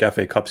some cool like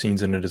FA Cup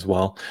scenes in it as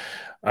well.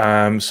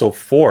 So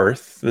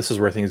fourth, this is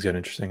where things get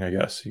interesting, I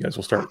guess. You guys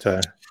will start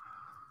to.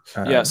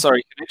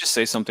 Sorry. Can I just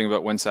say something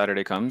about When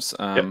Saturday Comes?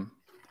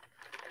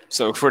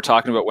 So if we're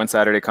talking about When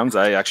Saturday Comes,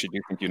 I actually do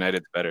think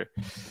United's better.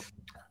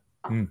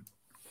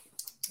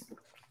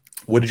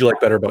 What did you like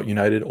better about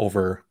United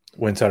over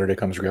When Saturday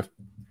Comes, Griff?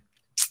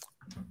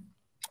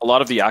 A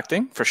lot of the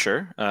acting, for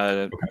sure.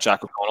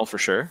 Jack O'Connell, for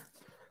sure.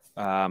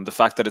 The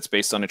fact that it's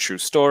based on a true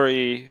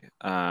story,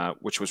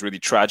 which was really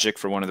tragic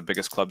for one of the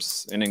biggest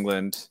clubs in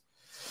England.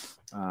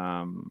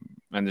 And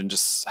then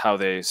just how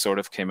they sort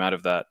of came out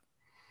of that.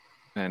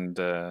 And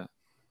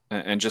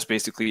just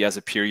basically as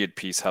a period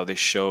piece, how they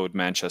showed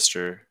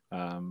Manchester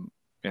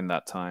in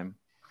that time.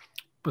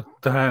 But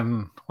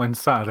then When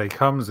Saturday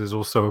Comes is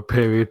also a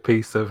period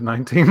piece of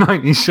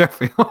 1990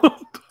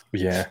 Sheffield.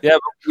 Yeah.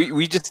 But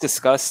we just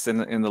discussed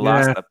in the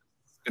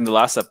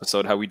last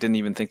episode how we didn't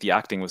even think the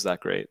acting was that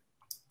great.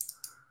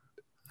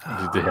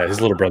 Yeah, his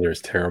little brother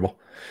is terrible.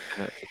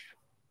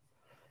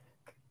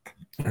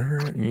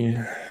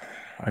 Yeah.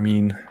 I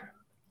mean,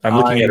 I'm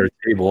looking at our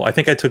table. I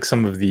think I took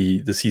some of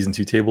the season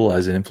 2 table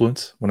as an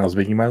influence when I was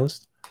making my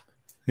list.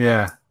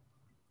 Yeah.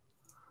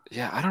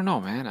 Yeah, I don't know,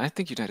 man. I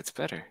think United's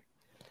better.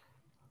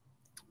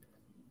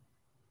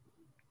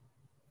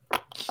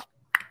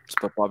 Just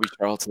put Bobby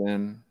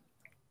Charlton.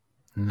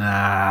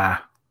 Nah.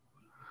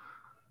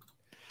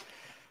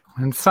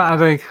 When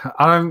Saturday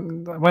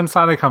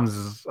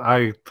Comes,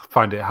 I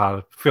find it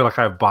hard. I feel like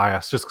I have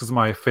bias just because of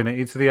my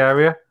affinity to the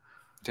area.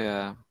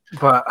 Yeah.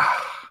 But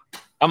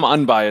I'm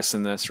unbiased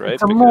in this, right?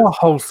 It's a more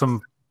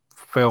wholesome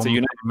film for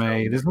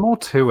me. There's more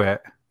to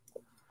it.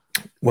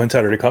 When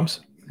Saturday Comes?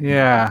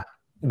 Yeah.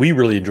 We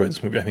really enjoyed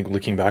this movie, I think,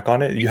 looking back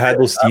on it. You had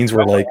those scenes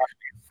where, like,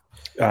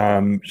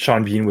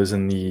 Sean Bean was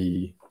in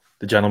the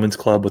gentleman's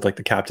club with, like,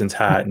 the captain's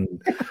hat,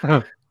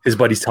 and his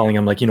buddy's telling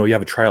him, like, you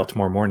have a tryout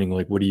tomorrow morning.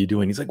 Like, what are you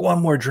doing? He's like,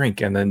 one more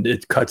drink. And then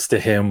it cuts to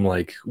him,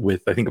 like,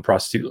 with, I think, a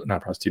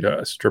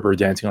stripper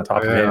dancing on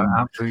top of him.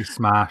 Absolutely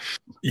smashed.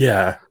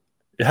 Yeah.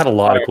 It had a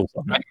lot of cool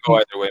stuff. I can go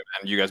either way,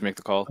 man. You guys make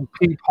the call.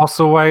 Pete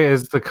Postlethwaite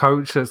is the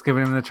coach that's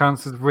giving him the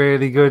chance. Is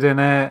really good in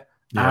it.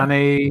 Yeah.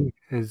 Annie,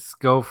 his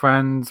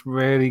girlfriend's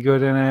really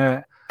good in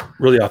it.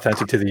 Really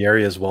authentic to the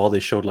area as well. They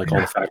showed like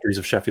all the factories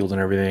of Sheffield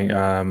and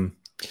everything.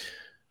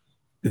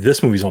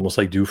 This movie's almost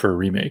like due for a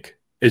remake.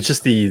 It's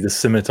just the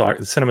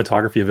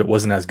cinematography of it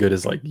wasn't as good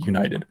as like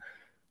United.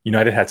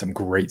 United had some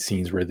great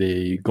scenes where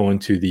they go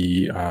into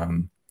the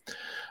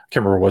I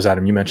can't remember what it was,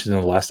 Adam, you mentioned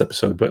in the last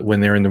episode, but when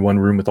they're in the one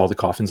room with all the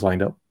coffins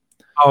lined up.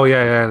 Oh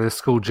yeah, the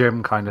school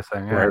gym kind of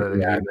thing. Right.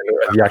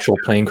 The actual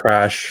plane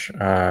crash.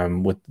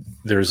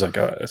 There's like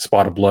a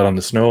spot of blood on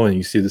the snow, and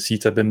you see the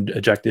seats have been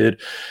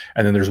ejected.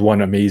 And then there's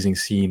one amazing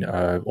scene,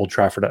 Old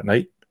Trafford at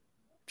night,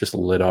 just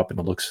lit up, and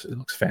it looks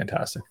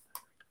fantastic.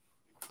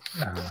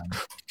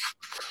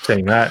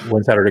 Saying that,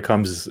 When Saturday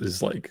Comes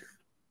is like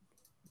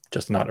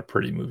just not a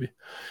pretty movie.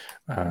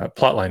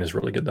 Plotline is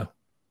really good though.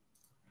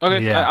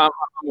 Okay, yeah. I'm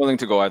willing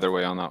to go either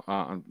way on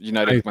that.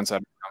 United, When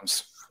Saturday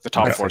Comes, the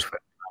top four.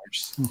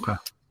 Okay.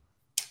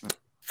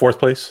 Fourth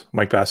place,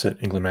 Mike Bassett,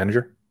 England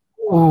manager.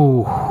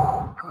 Ooh, way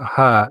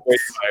higher.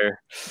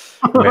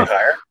 Way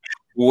higher.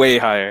 Way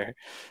higher.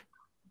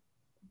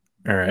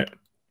 All right.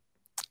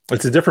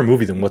 It's a different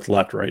movie than what's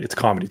left, right? It's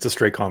comedy. It's a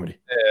straight comedy.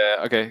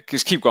 Yeah. Okay.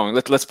 Just keep going.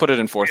 Let's put it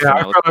in fourth. Yeah,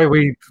 I feel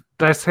like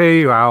let's hear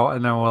you out,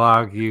 and then we'll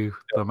argue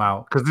them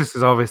out, because this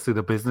is obviously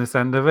the business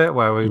end of it,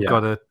 where we've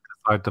got to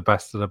decide the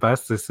best of the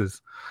best. This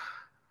is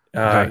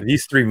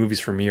these three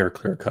movies for me are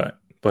clear cut,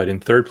 but in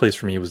third place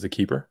for me was The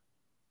Keeper.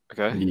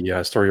 Okay.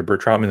 The story of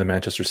Bert Troutman, the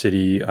Manchester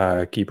City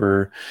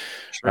keeper,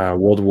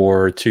 World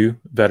War II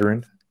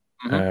veteran.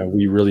 Mm-hmm.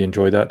 We really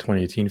enjoyed that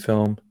 2018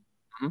 film.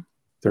 Mm-hmm.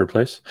 Third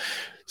place.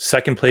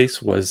 Second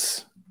place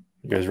was,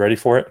 you guys ready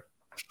for it?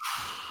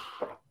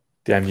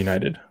 Damn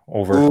United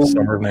over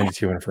Summer of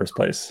 '92 in first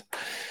place.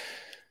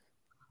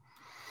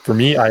 For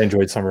me, I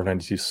enjoyed Summer of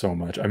 '92 so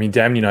much. I mean,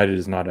 Damn United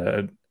is not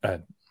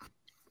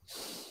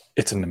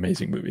it's an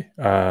amazing movie.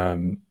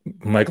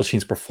 Michael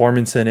Sheen's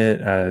performance in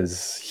it,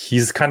 as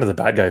he's kind of the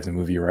bad guy of the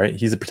movie, right?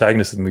 He's the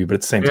protagonist of the movie, but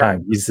at the same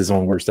time, he's his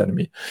own worst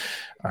enemy.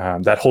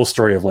 That whole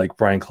story of like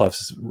Brian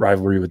Clough's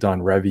rivalry with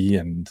Don Revy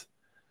and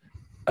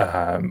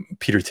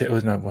Peter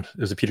Taylor.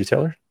 Was it Peter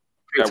Taylor?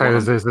 Peter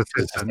Taylor's his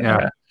assistant,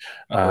 yeah.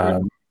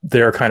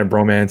 Their kind of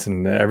bromance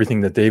and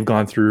everything that they've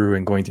gone through,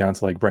 and going down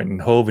to like Brighton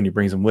and Hove, and he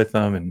brings them with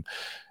them, and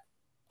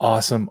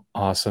awesome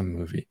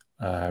movie.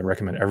 I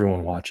recommend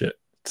everyone watch it.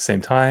 At the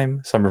same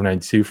time, Summer of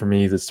 '92 for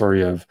me, the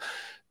story of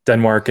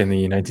Denmark and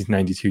the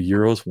 1992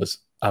 Euros was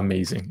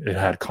amazing. It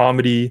had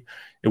comedy.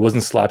 It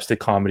wasn't slapstick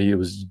comedy. It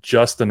was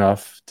just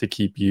enough to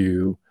keep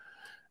you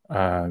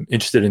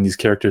interested in these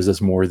characters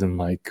as more than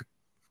like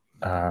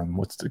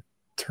what's the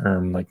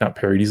term? Like not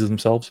parodies of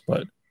themselves,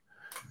 but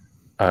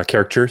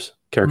characters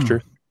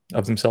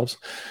of themselves.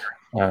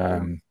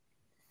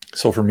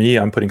 So for me,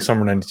 I'm putting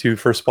Summer '92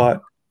 first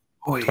spot,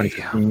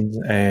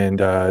 2015, and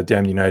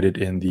Damn United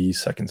in the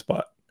second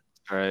spot.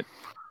 All right.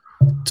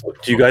 So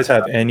do you guys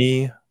have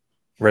any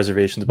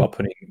reservations about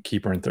putting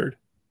Keeper in third?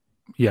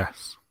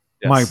 Yes.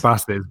 Mike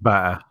Bassett is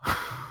better.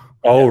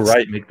 Oh,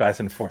 right. Mike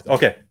Bassett in fourth.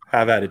 Okay.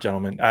 Have at it,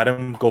 gentlemen.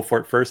 Adam, go for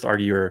it first.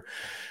 Argue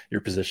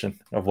your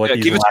position of what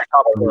give us your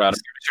top four, Adam.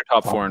 Give us your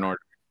top four in order.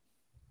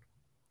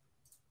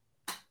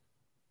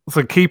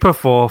 So Keeper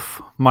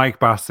fourth, Mike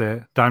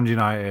Bassett, Damned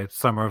United,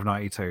 Summer of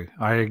 '92.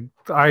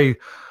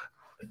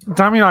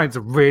 Damned United's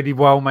a really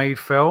well-made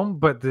film,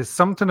 but there's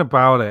something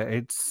about it.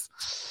 It's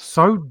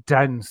so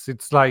dense.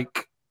 It's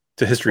like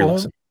it's a history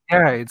lesson.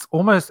 Yeah, it's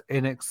almost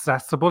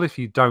inaccessible if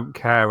you don't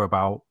care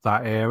about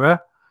that era.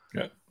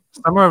 Yeah.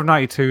 Summer of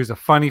 '92 is a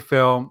funny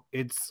film.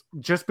 It's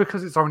just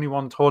because it's only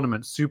one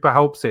tournament super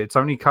helps it. It's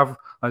only the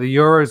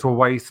Euros were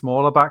way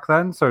smaller back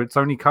then, so it's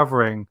only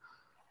covering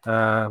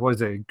what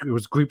is it? It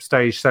was group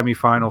stage,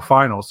 semi-final,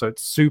 final. So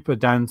it's super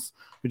dense,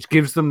 which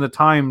gives them the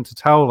time to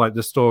tell like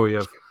the story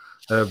of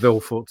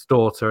Vilfort's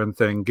daughter and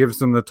thing. Gives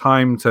them the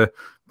time to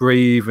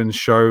breathe and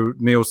show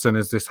Nielsen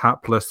as this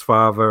hapless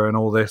father and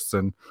all this,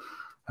 and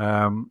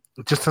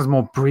it just has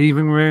more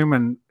breathing room.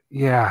 And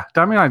yeah,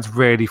 Damn United's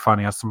really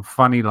funny. Has some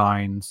funny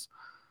lines.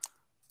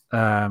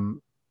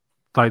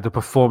 Like the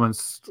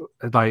performances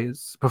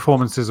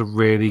are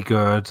really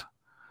good.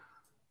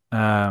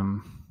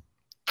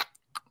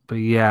 But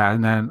yeah,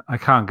 and then I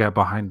can't get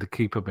behind the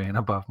keeper being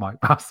above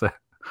Mike Bassett.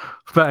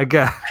 But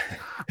again,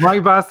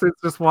 Mike Bassett's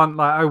just one,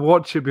 like I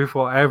watch it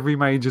before every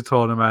major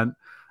tournament.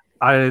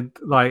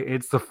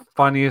 It's the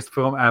funniest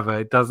film ever.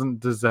 It doesn't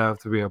deserve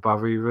to be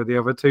above either of the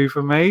other two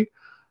for me.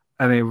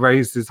 And it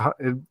raises,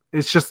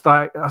 it's just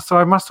like, so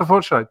I must have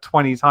watched it like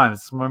 20 times.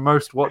 It's my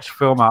most watched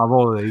film out of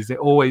all of these. It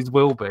always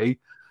will be,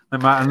 no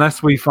matter,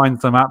 unless we find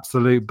some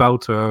absolute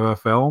belter of a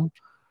film.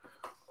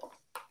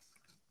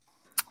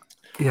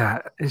 Yeah,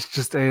 it's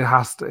just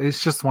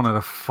one of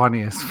the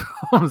funniest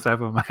films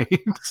ever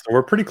made. So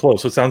we're pretty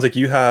close. So it sounds like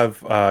you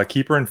have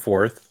Keeper in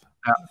fourth,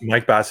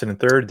 Mike Bassett in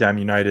third, Damn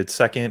United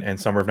second, and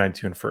Summer of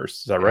 '92 in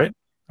first. Is that right?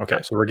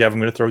 Okay, so Gav, I'm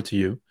going to throw it to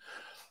you.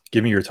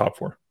 Give me your top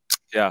four.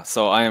 Yeah,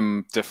 so I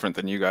am different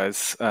than you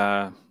guys in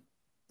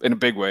a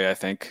big way, I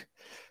think.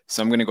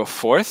 So I'm going to go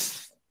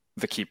fourth,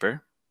 The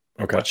Keeper.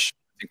 Okay. Which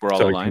I think we're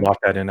all aligned. You can lock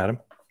that in, Adam.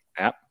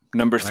 Yeah.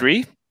 Number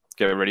three,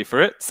 get ready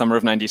for it, Summer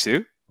of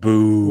 '92.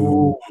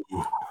 Boo.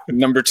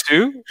 Number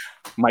two,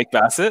 Mike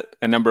Bassett.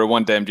 And number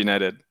one, Damned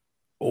United.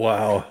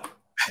 Wow.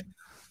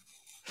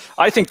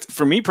 I think,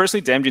 for me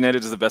personally, Damned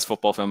United is the best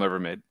football film ever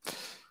made.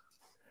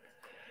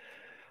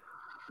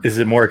 Is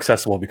it more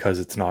accessible because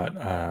it's not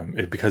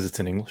because it's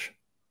in English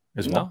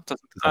as well? No,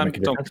 I don't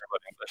care about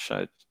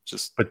English.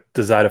 But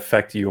does that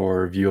affect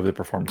your view of the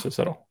performances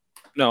at all?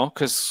 No,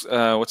 because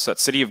what's that?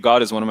 City of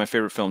God is one of my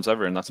favorite films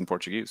ever, and that's in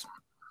Portuguese.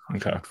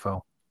 Okay.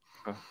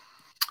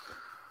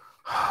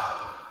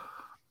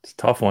 It's a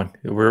tough one.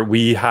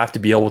 We have to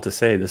be able to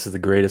say this is the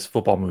greatest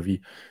football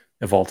movie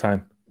of all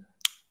time.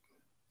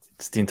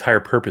 It's the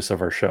entire purpose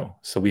of our show.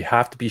 So we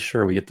have to be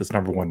sure we get this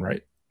number one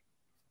right.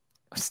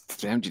 It's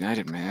Damned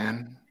United,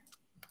 man.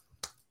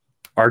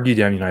 Argue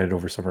Damned United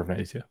over Summer of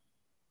 '92.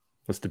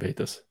 Let's debate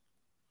this.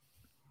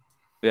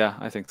 Yeah,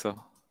 I think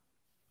so.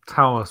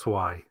 Tell us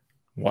why.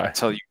 Why?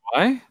 Tell you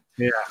why?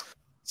 Yeah.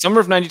 Summer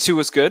of '92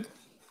 was good.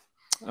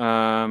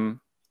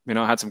 It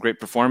had some great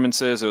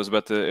performances. It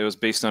was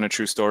based on a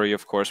true story,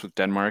 of course, with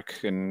Denmark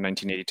in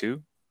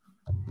 1982.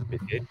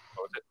 88?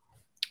 What was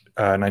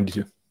it?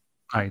 92.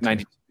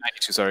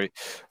 92, sorry.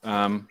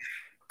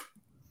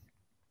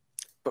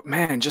 But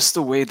man, just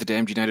the way the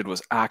Damned United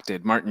was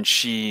acted, Martin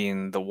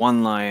Sheen, the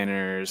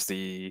one-liners,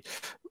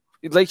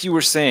 like you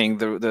were saying,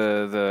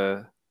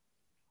 the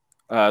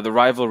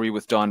rivalry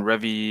with Don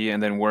Revy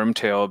and then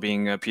Wormtail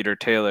being Peter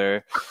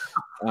Taylor.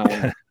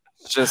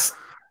 Just,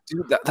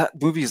 dude,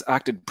 that movie is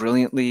acted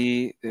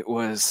brilliantly. It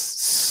was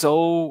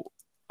so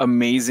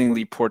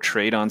amazingly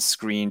portrayed on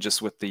screen,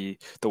 just with the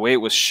way it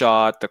was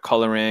shot, the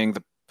coloring,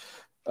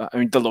 I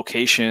mean, the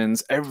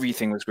locations,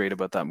 everything was great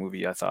about that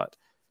movie, I thought.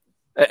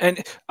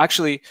 And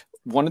actually,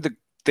 one of the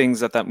things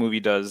that movie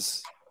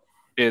does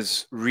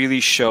is really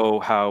show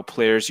how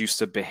players used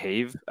to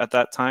behave at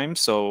that time.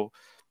 So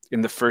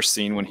in the first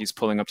scene, when he's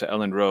pulling up to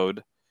Ellen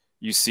Road,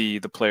 you see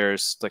the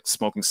players like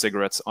smoking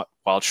cigarettes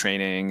while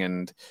training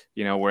and,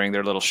 wearing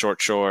their little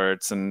short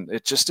shorts. And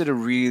it just did a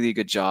really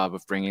good job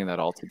of bringing that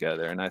all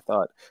together. And I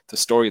thought the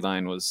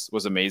storyline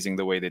was amazing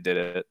the way they did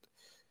it.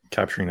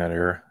 Capturing that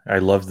era. I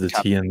love the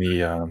tea in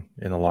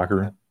the locker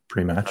room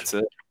pre-match. That's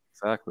it.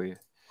 Exactly.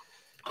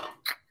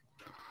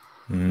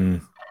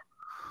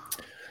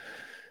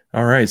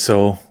 All right,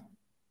 so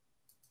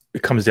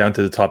it comes down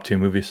to the top 2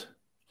 movies.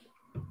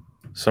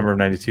 Summer of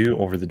 '92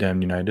 over The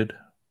Damned United,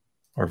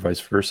 or vice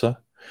versa.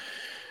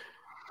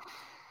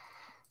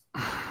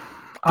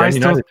 I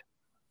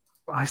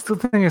still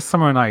think it's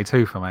Summer of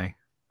 '92 for me.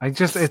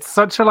 It's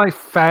such a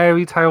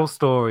fairy tale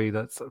story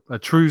that's a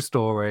true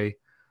story,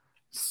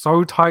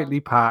 so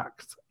tightly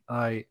packed.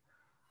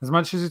 As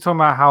much as you're talking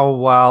about how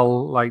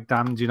well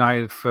Damned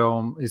United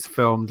film is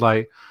filmed,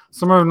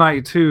 Summer of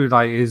 '92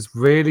 is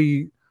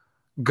really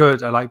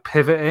good at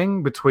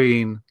pivoting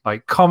between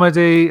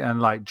comedy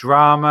and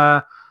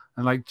drama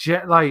and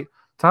to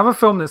have a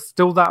film that's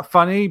still that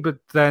funny, but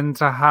then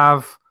to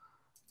have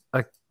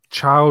a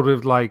child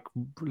with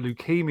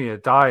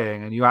leukemia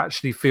dying and you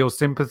actually feel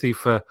sympathy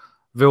for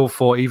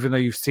Villefort, even though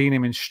you've seen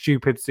him in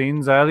stupid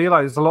scenes earlier.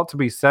 There's a lot to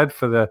be said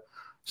for the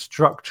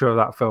structure of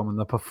that film and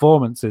the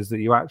performances,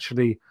 that you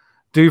actually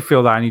do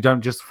feel that and you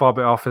don't just fob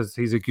it off as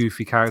he's a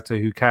goofy character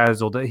who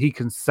cares, or that he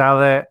can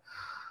sell it.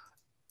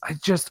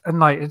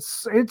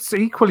 It's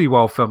equally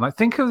well filmed.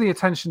 Think of the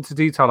attention to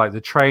detail, the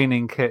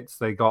training kits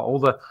they got, all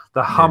the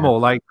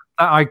Hummel, that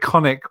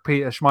iconic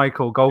Peter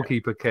Schmeichel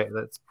goalkeeper kit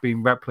that's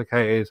been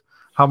replicated.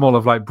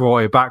 Hummel have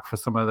brought it back for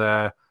some of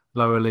their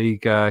lower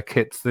league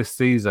kits this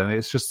season.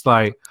 It's just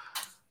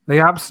they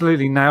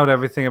absolutely nailed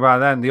everything about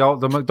then.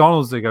 The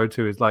McDonald's they go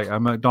to is a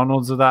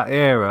McDonald's of that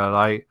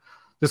era,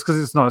 just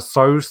because it's not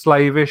so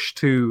slavish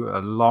to a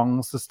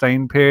long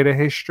sustained period of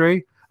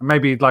history, and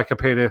maybe a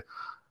period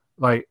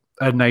of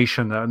a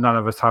nation that none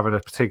of us have a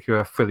particular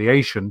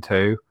affiliation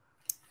to.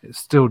 It's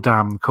still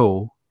damn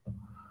cool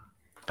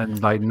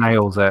and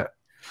nails it.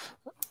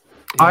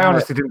 Yeah. I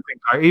honestly didn't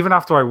think, even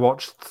after I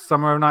watched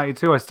Summer of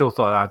 '92, I still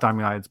thought that Damn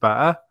United's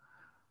better.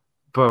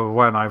 But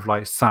when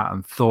I've sat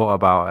and thought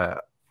about it,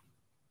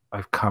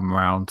 I've come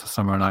around to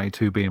Summer of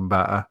 '92 being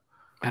better.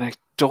 And I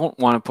don't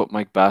want to put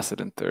Mike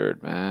Bassett in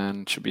third,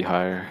 man. It should be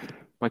higher.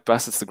 Mike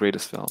Bassett's the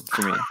greatest film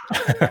for me.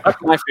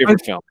 That's my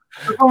favorite film.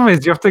 The problem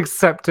is you have to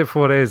accept it for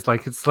what it is.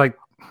 It's like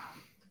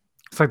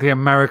the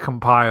American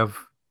Pie of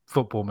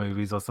football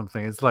movies or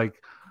something. It's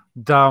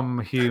dumb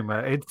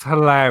humor. It's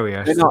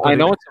hilarious. I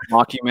know it's a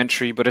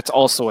mockumentary, but it's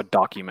also a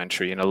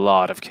documentary in a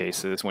lot of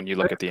cases when you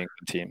look at the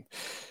England team.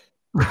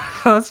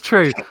 That's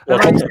true. Well,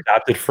 it's also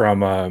adapted from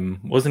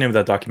what was the name of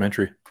that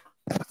documentary?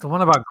 The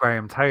one about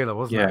Graham Taylor,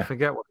 wasn't it? I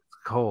forget what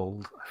it's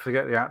called. I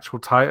forget the actual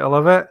title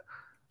of it.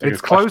 It's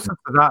closer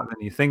to that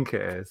than you think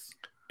it is.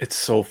 It's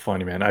so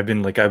funny, man. I've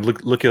been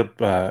looking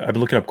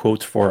up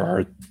quotes for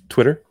our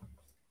Twitter,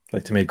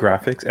 to make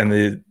graphics, and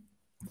the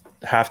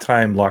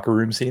halftime locker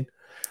room scene.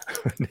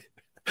 You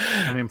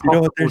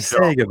know what they're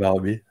saying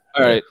about me.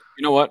 All right,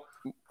 you know what?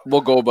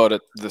 We'll go about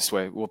it this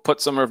way. We'll put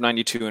Summer of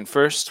 '92 in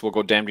first. We'll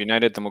go Damned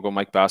United, then we'll go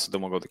Mike Bassett,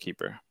 then we'll go the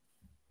keeper.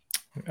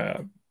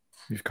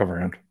 You've come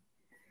around.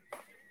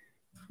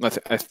 I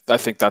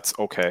think that's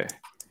okay.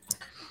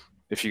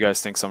 If you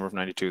guys think Summer of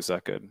 '92 is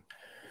that good.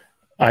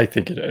 I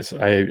think it is.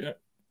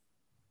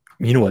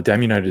 You know what?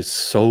 Damn United is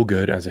so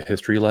good as a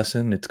history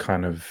lesson. It's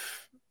kind of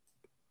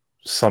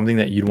something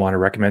that you'd want to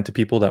recommend to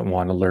people that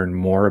want to learn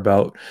more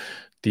about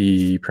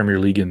the Premier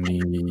League in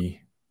the,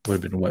 would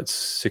have been what,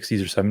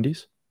 60s or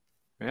 70s?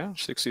 Yeah,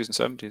 60s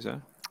and 70s, yeah.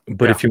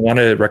 But if you want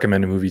to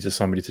recommend a movie to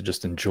somebody to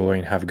just enjoy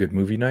and have a good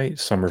movie night,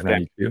 Summer of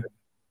 '92.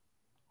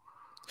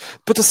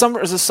 But the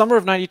Summer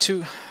of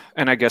 '92,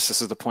 and I guess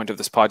this is the point of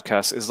this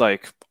podcast, is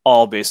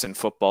all based in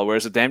football,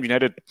 whereas the Damned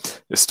United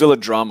is still a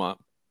drama,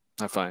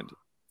 I find.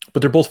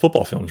 But they're both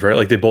football films,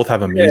 right? They both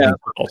have amazing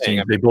football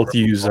scenes. They both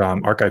use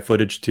archive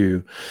footage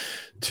to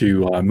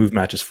move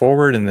matches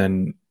forward, and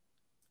then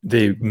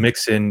they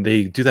mix in.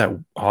 They do that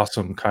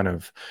awesome kind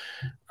of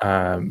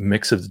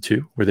mix of the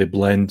two, where they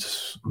blend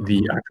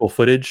the actual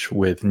footage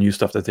with new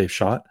stuff that they've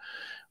shot.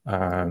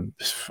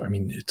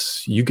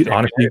 You could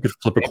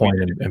flip a coin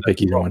and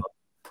pick either one.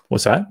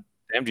 What's that?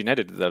 Damned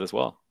United did that as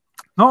well.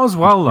 Not as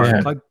well though.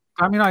 Yeah.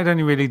 I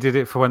only really did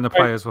it for when the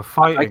players were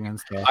fighting and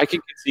stuff. I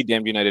can see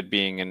Damned United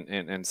being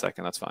in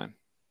second. That's fine.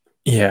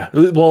 Yeah.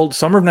 Well,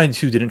 Summer of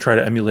 '92 didn't try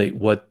to emulate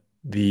what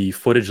the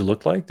footage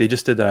looked like. They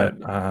just did that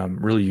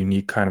really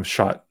unique kind of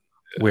shot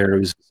where it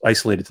was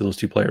isolated to those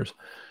two players.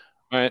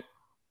 All right.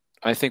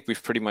 I think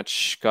we've pretty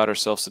much got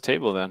ourselves a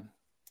table then.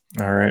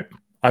 All right.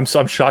 I'm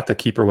shocked that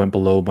Keeper went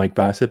below Mike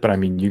Bassett, but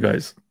you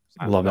guys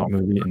love that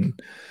movie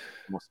and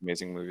most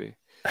amazing movie.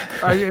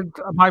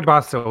 My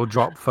basket will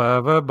drop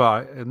further,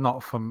 but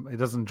it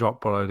doesn't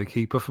drop below the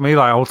keeper for me.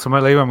 Like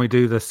ultimately, when we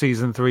do the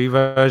season 3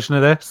 version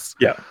of this,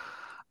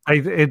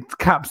 it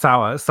caps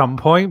out at some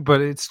point,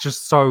 but it's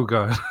just so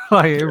good.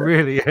 Like it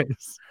really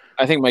is.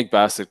 I think Mike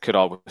Bassett could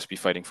always be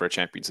fighting for a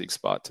Champions League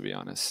spot, to be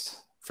honest.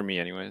 For me,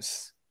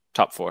 anyways.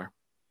 Top 4.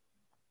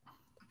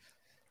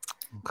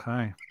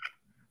 Okay.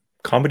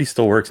 Comedy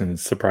still works, and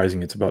it's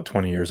surprising it's about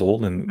 20 years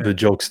old, and the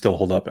jokes still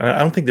hold up. And I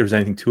don't think there's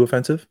anything too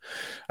offensive.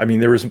 I mean,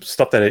 there was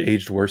stuff that had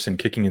aged worse in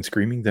Kicking and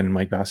Screaming than in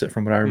Mike Bassett,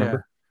 from what I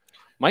remember.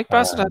 Mike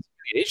Bassett hasn't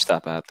really aged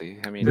that badly.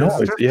 I mean, there's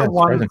just the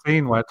one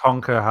scene where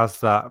Tonka has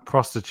that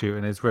prostitute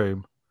in his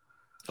room.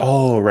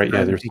 Oh, right.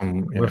 Yeah, there's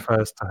some...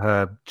 refers to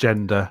her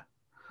gender.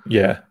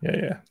 Yeah.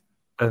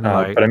 And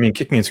but I mean,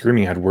 Kicking and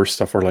Screaming had worse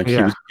stuff where he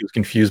was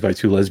confused by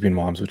 2 lesbian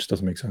moms, which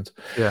doesn't make sense.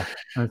 Yeah,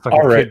 and it's like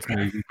all a kids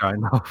movie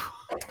kind of.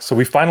 So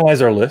we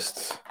finalized our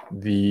list.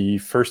 The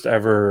first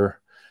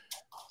ever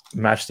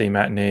Matchday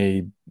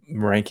Matinee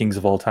rankings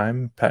of all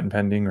time, patent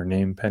pending or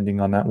name pending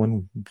on that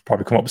one. We'll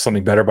probably come up with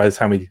something better by the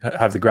time we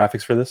have the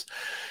graphics for this.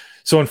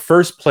 So in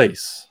first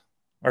place,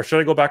 or should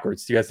I go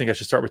backwards? Do you guys think I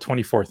should start with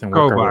 24th and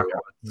work our way up?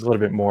 It's a little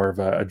bit more of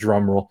a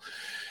drum roll.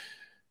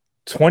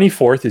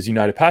 24th is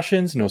United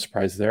Passions, no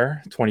surprise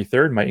there.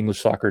 23rd, My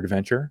English Soccer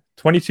Adventure.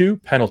 22,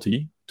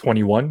 Penalty.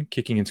 21,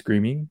 Kicking and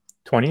Screaming.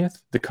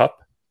 20th, The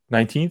Cup.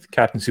 19th,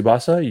 Captain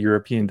Tsubasa,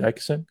 European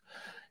Daikessen.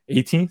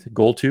 18th,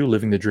 Goal 2,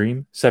 Living the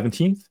Dream.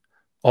 17th,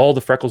 All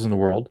the Freckles in the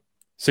World.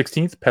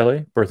 16th,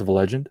 Pele, Birth of a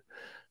Legend.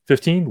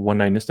 15th, One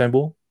Night in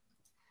Istanbul.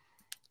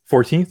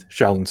 14th,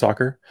 Shaolin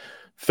Soccer.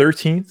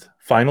 13th,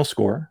 Final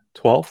Score.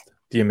 12th,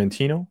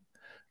 Diamantino.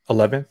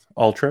 11th,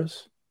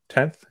 Ultras.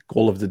 10th,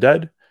 Goal of the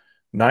Dead.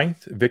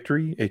 9th,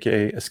 Victory,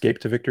 aka Escape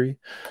to Victory.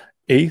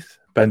 8th,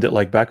 Bend It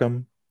Like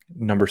Beckham.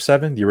 Number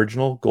 7, the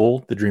original,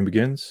 Goal, The Dream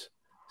Begins.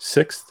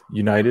 6th,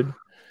 United.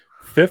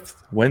 5th,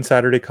 When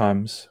Saturday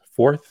Comes.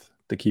 4th,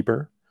 The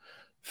Keeper.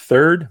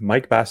 3rd,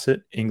 Mike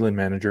Bassett, England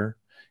Manager.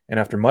 And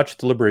after much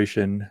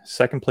deliberation,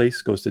 second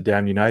place goes to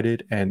Damn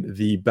United. And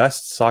the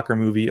best soccer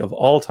movie of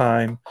all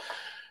time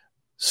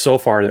so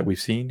far that we've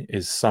seen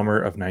is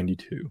Summer of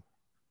 '92.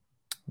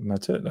 And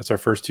that's it. That's our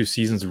first 2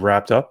 seasons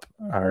wrapped up.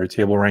 Our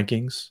table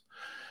rankings.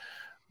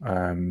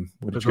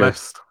 Good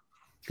list.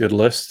 Good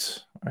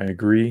list. I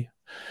agree.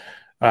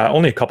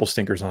 Only a couple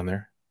stinkers on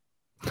there.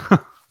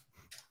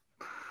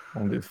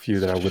 Only a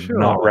few that I would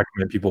not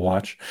recommend people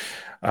watch.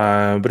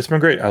 But it's been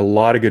great. A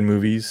lot of good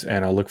movies,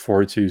 and I look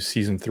forward to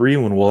season 3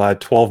 when we'll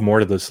add 12 more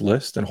to this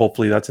list, and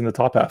hopefully that's in the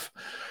top half.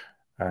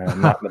 Not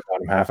in the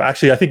bottom half.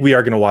 Actually, I think we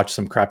are going to watch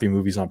some crappy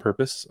movies on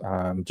purpose,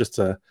 just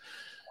to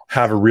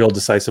have a real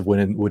decisive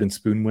wooden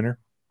spoon winner.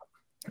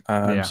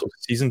 So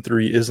season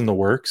 3 is in the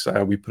works.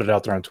 We put it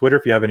out there on Twitter.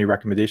 If you have any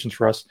recommendations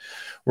for us,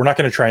 we're not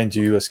going to try and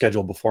do a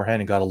schedule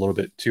beforehand. It got a little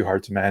bit too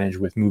hard to manage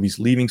with movies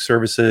leaving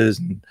services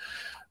and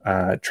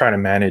trying to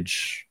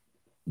manage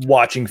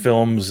watching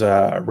films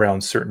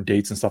around certain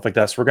dates and stuff like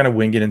that. So we're going to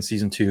wing it in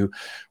season 2.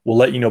 We'll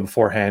let you know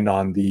beforehand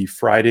on the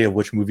Friday of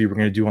which movie we're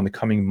going to do on the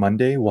coming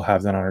Monday. We'll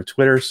have that on our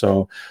Twitter.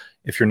 So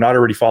if you're not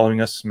already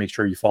following us, make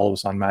sure you follow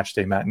us on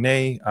Matchday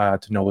Matinee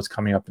to know what's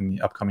coming up in the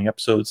upcoming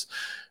episodes.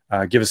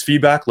 Give us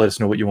feedback. Let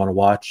us know what you want to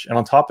watch. And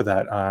on top of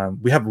that,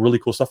 we have really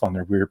cool stuff on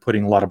there. We're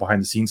putting a lot of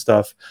behind-the-scenes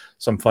stuff,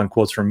 some fun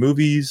quotes from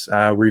movies.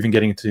 We're even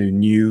getting into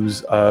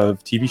news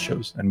of TV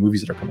shows and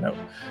movies that are coming out.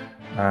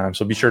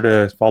 So be sure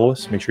to follow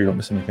us. Make sure you don't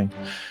miss anything.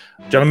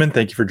 Gentlemen,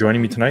 thank you for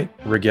joining me tonight.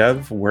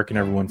 Regev, where can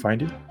everyone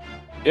find you?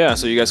 Yeah,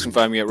 so you guys can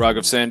find me at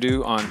Raghav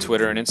Sandhu on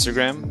Twitter and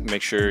Instagram.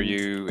 Make sure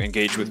you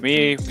engage with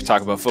me,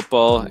 talk about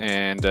football,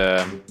 and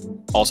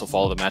also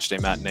follow the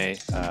Matchday Matinee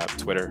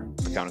Twitter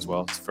account as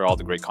well for all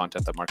the great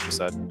content that Mark just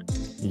said.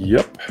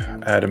 Yep.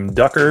 Adam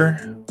Ducker,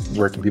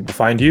 where can people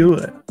find you?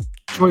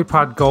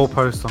 Joypad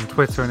Goalpost on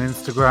Twitter and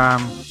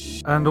Instagram,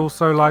 and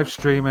also live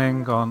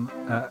streaming on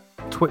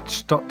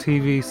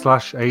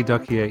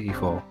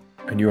twitch.tv/aducky84.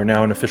 And you are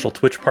now an official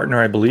Twitch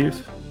partner, I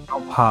believe.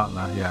 Not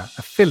partner, yeah.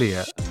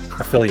 Affiliate,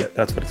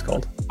 that's what it's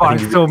called. But I'm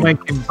still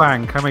making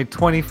bank. I made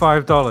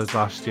 $25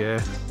 last year.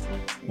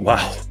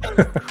 Wow.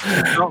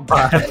 Not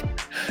bad.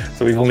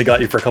 So we've only got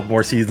you for a couple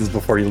more seasons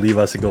before you leave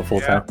us and go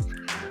full time.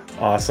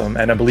 Awesome.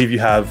 And I believe you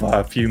have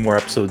a few more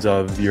episodes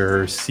of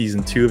your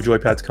season 2 of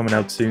Joypads coming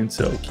out soon,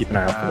 so keep an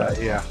eye out for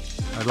that. Yeah.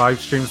 I live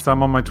stream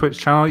some on my Twitch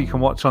channel. You can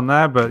watch on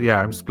there, but yeah,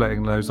 I'm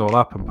splitting those all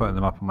up and putting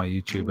them up on my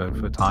YouTube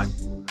over time.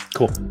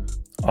 Cool.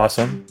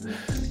 Awesome.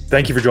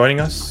 Thank you for joining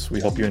us.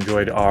 We hope you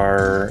enjoyed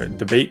our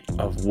debate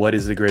of what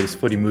is the greatest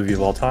footy movie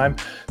of all time.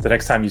 The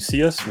next time you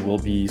see us, we'll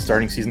be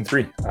starting season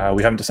 3.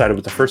 We haven't decided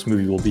what the first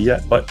movie will be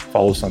yet, but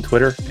follow us on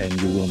Twitter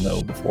and you will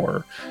know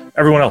before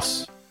everyone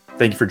else.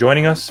 Thank you for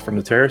joining us from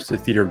the Terrace to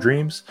the Theater of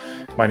Dreams.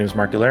 My name is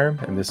Mark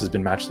Gillerim, and this has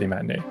been Matchday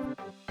Matinee.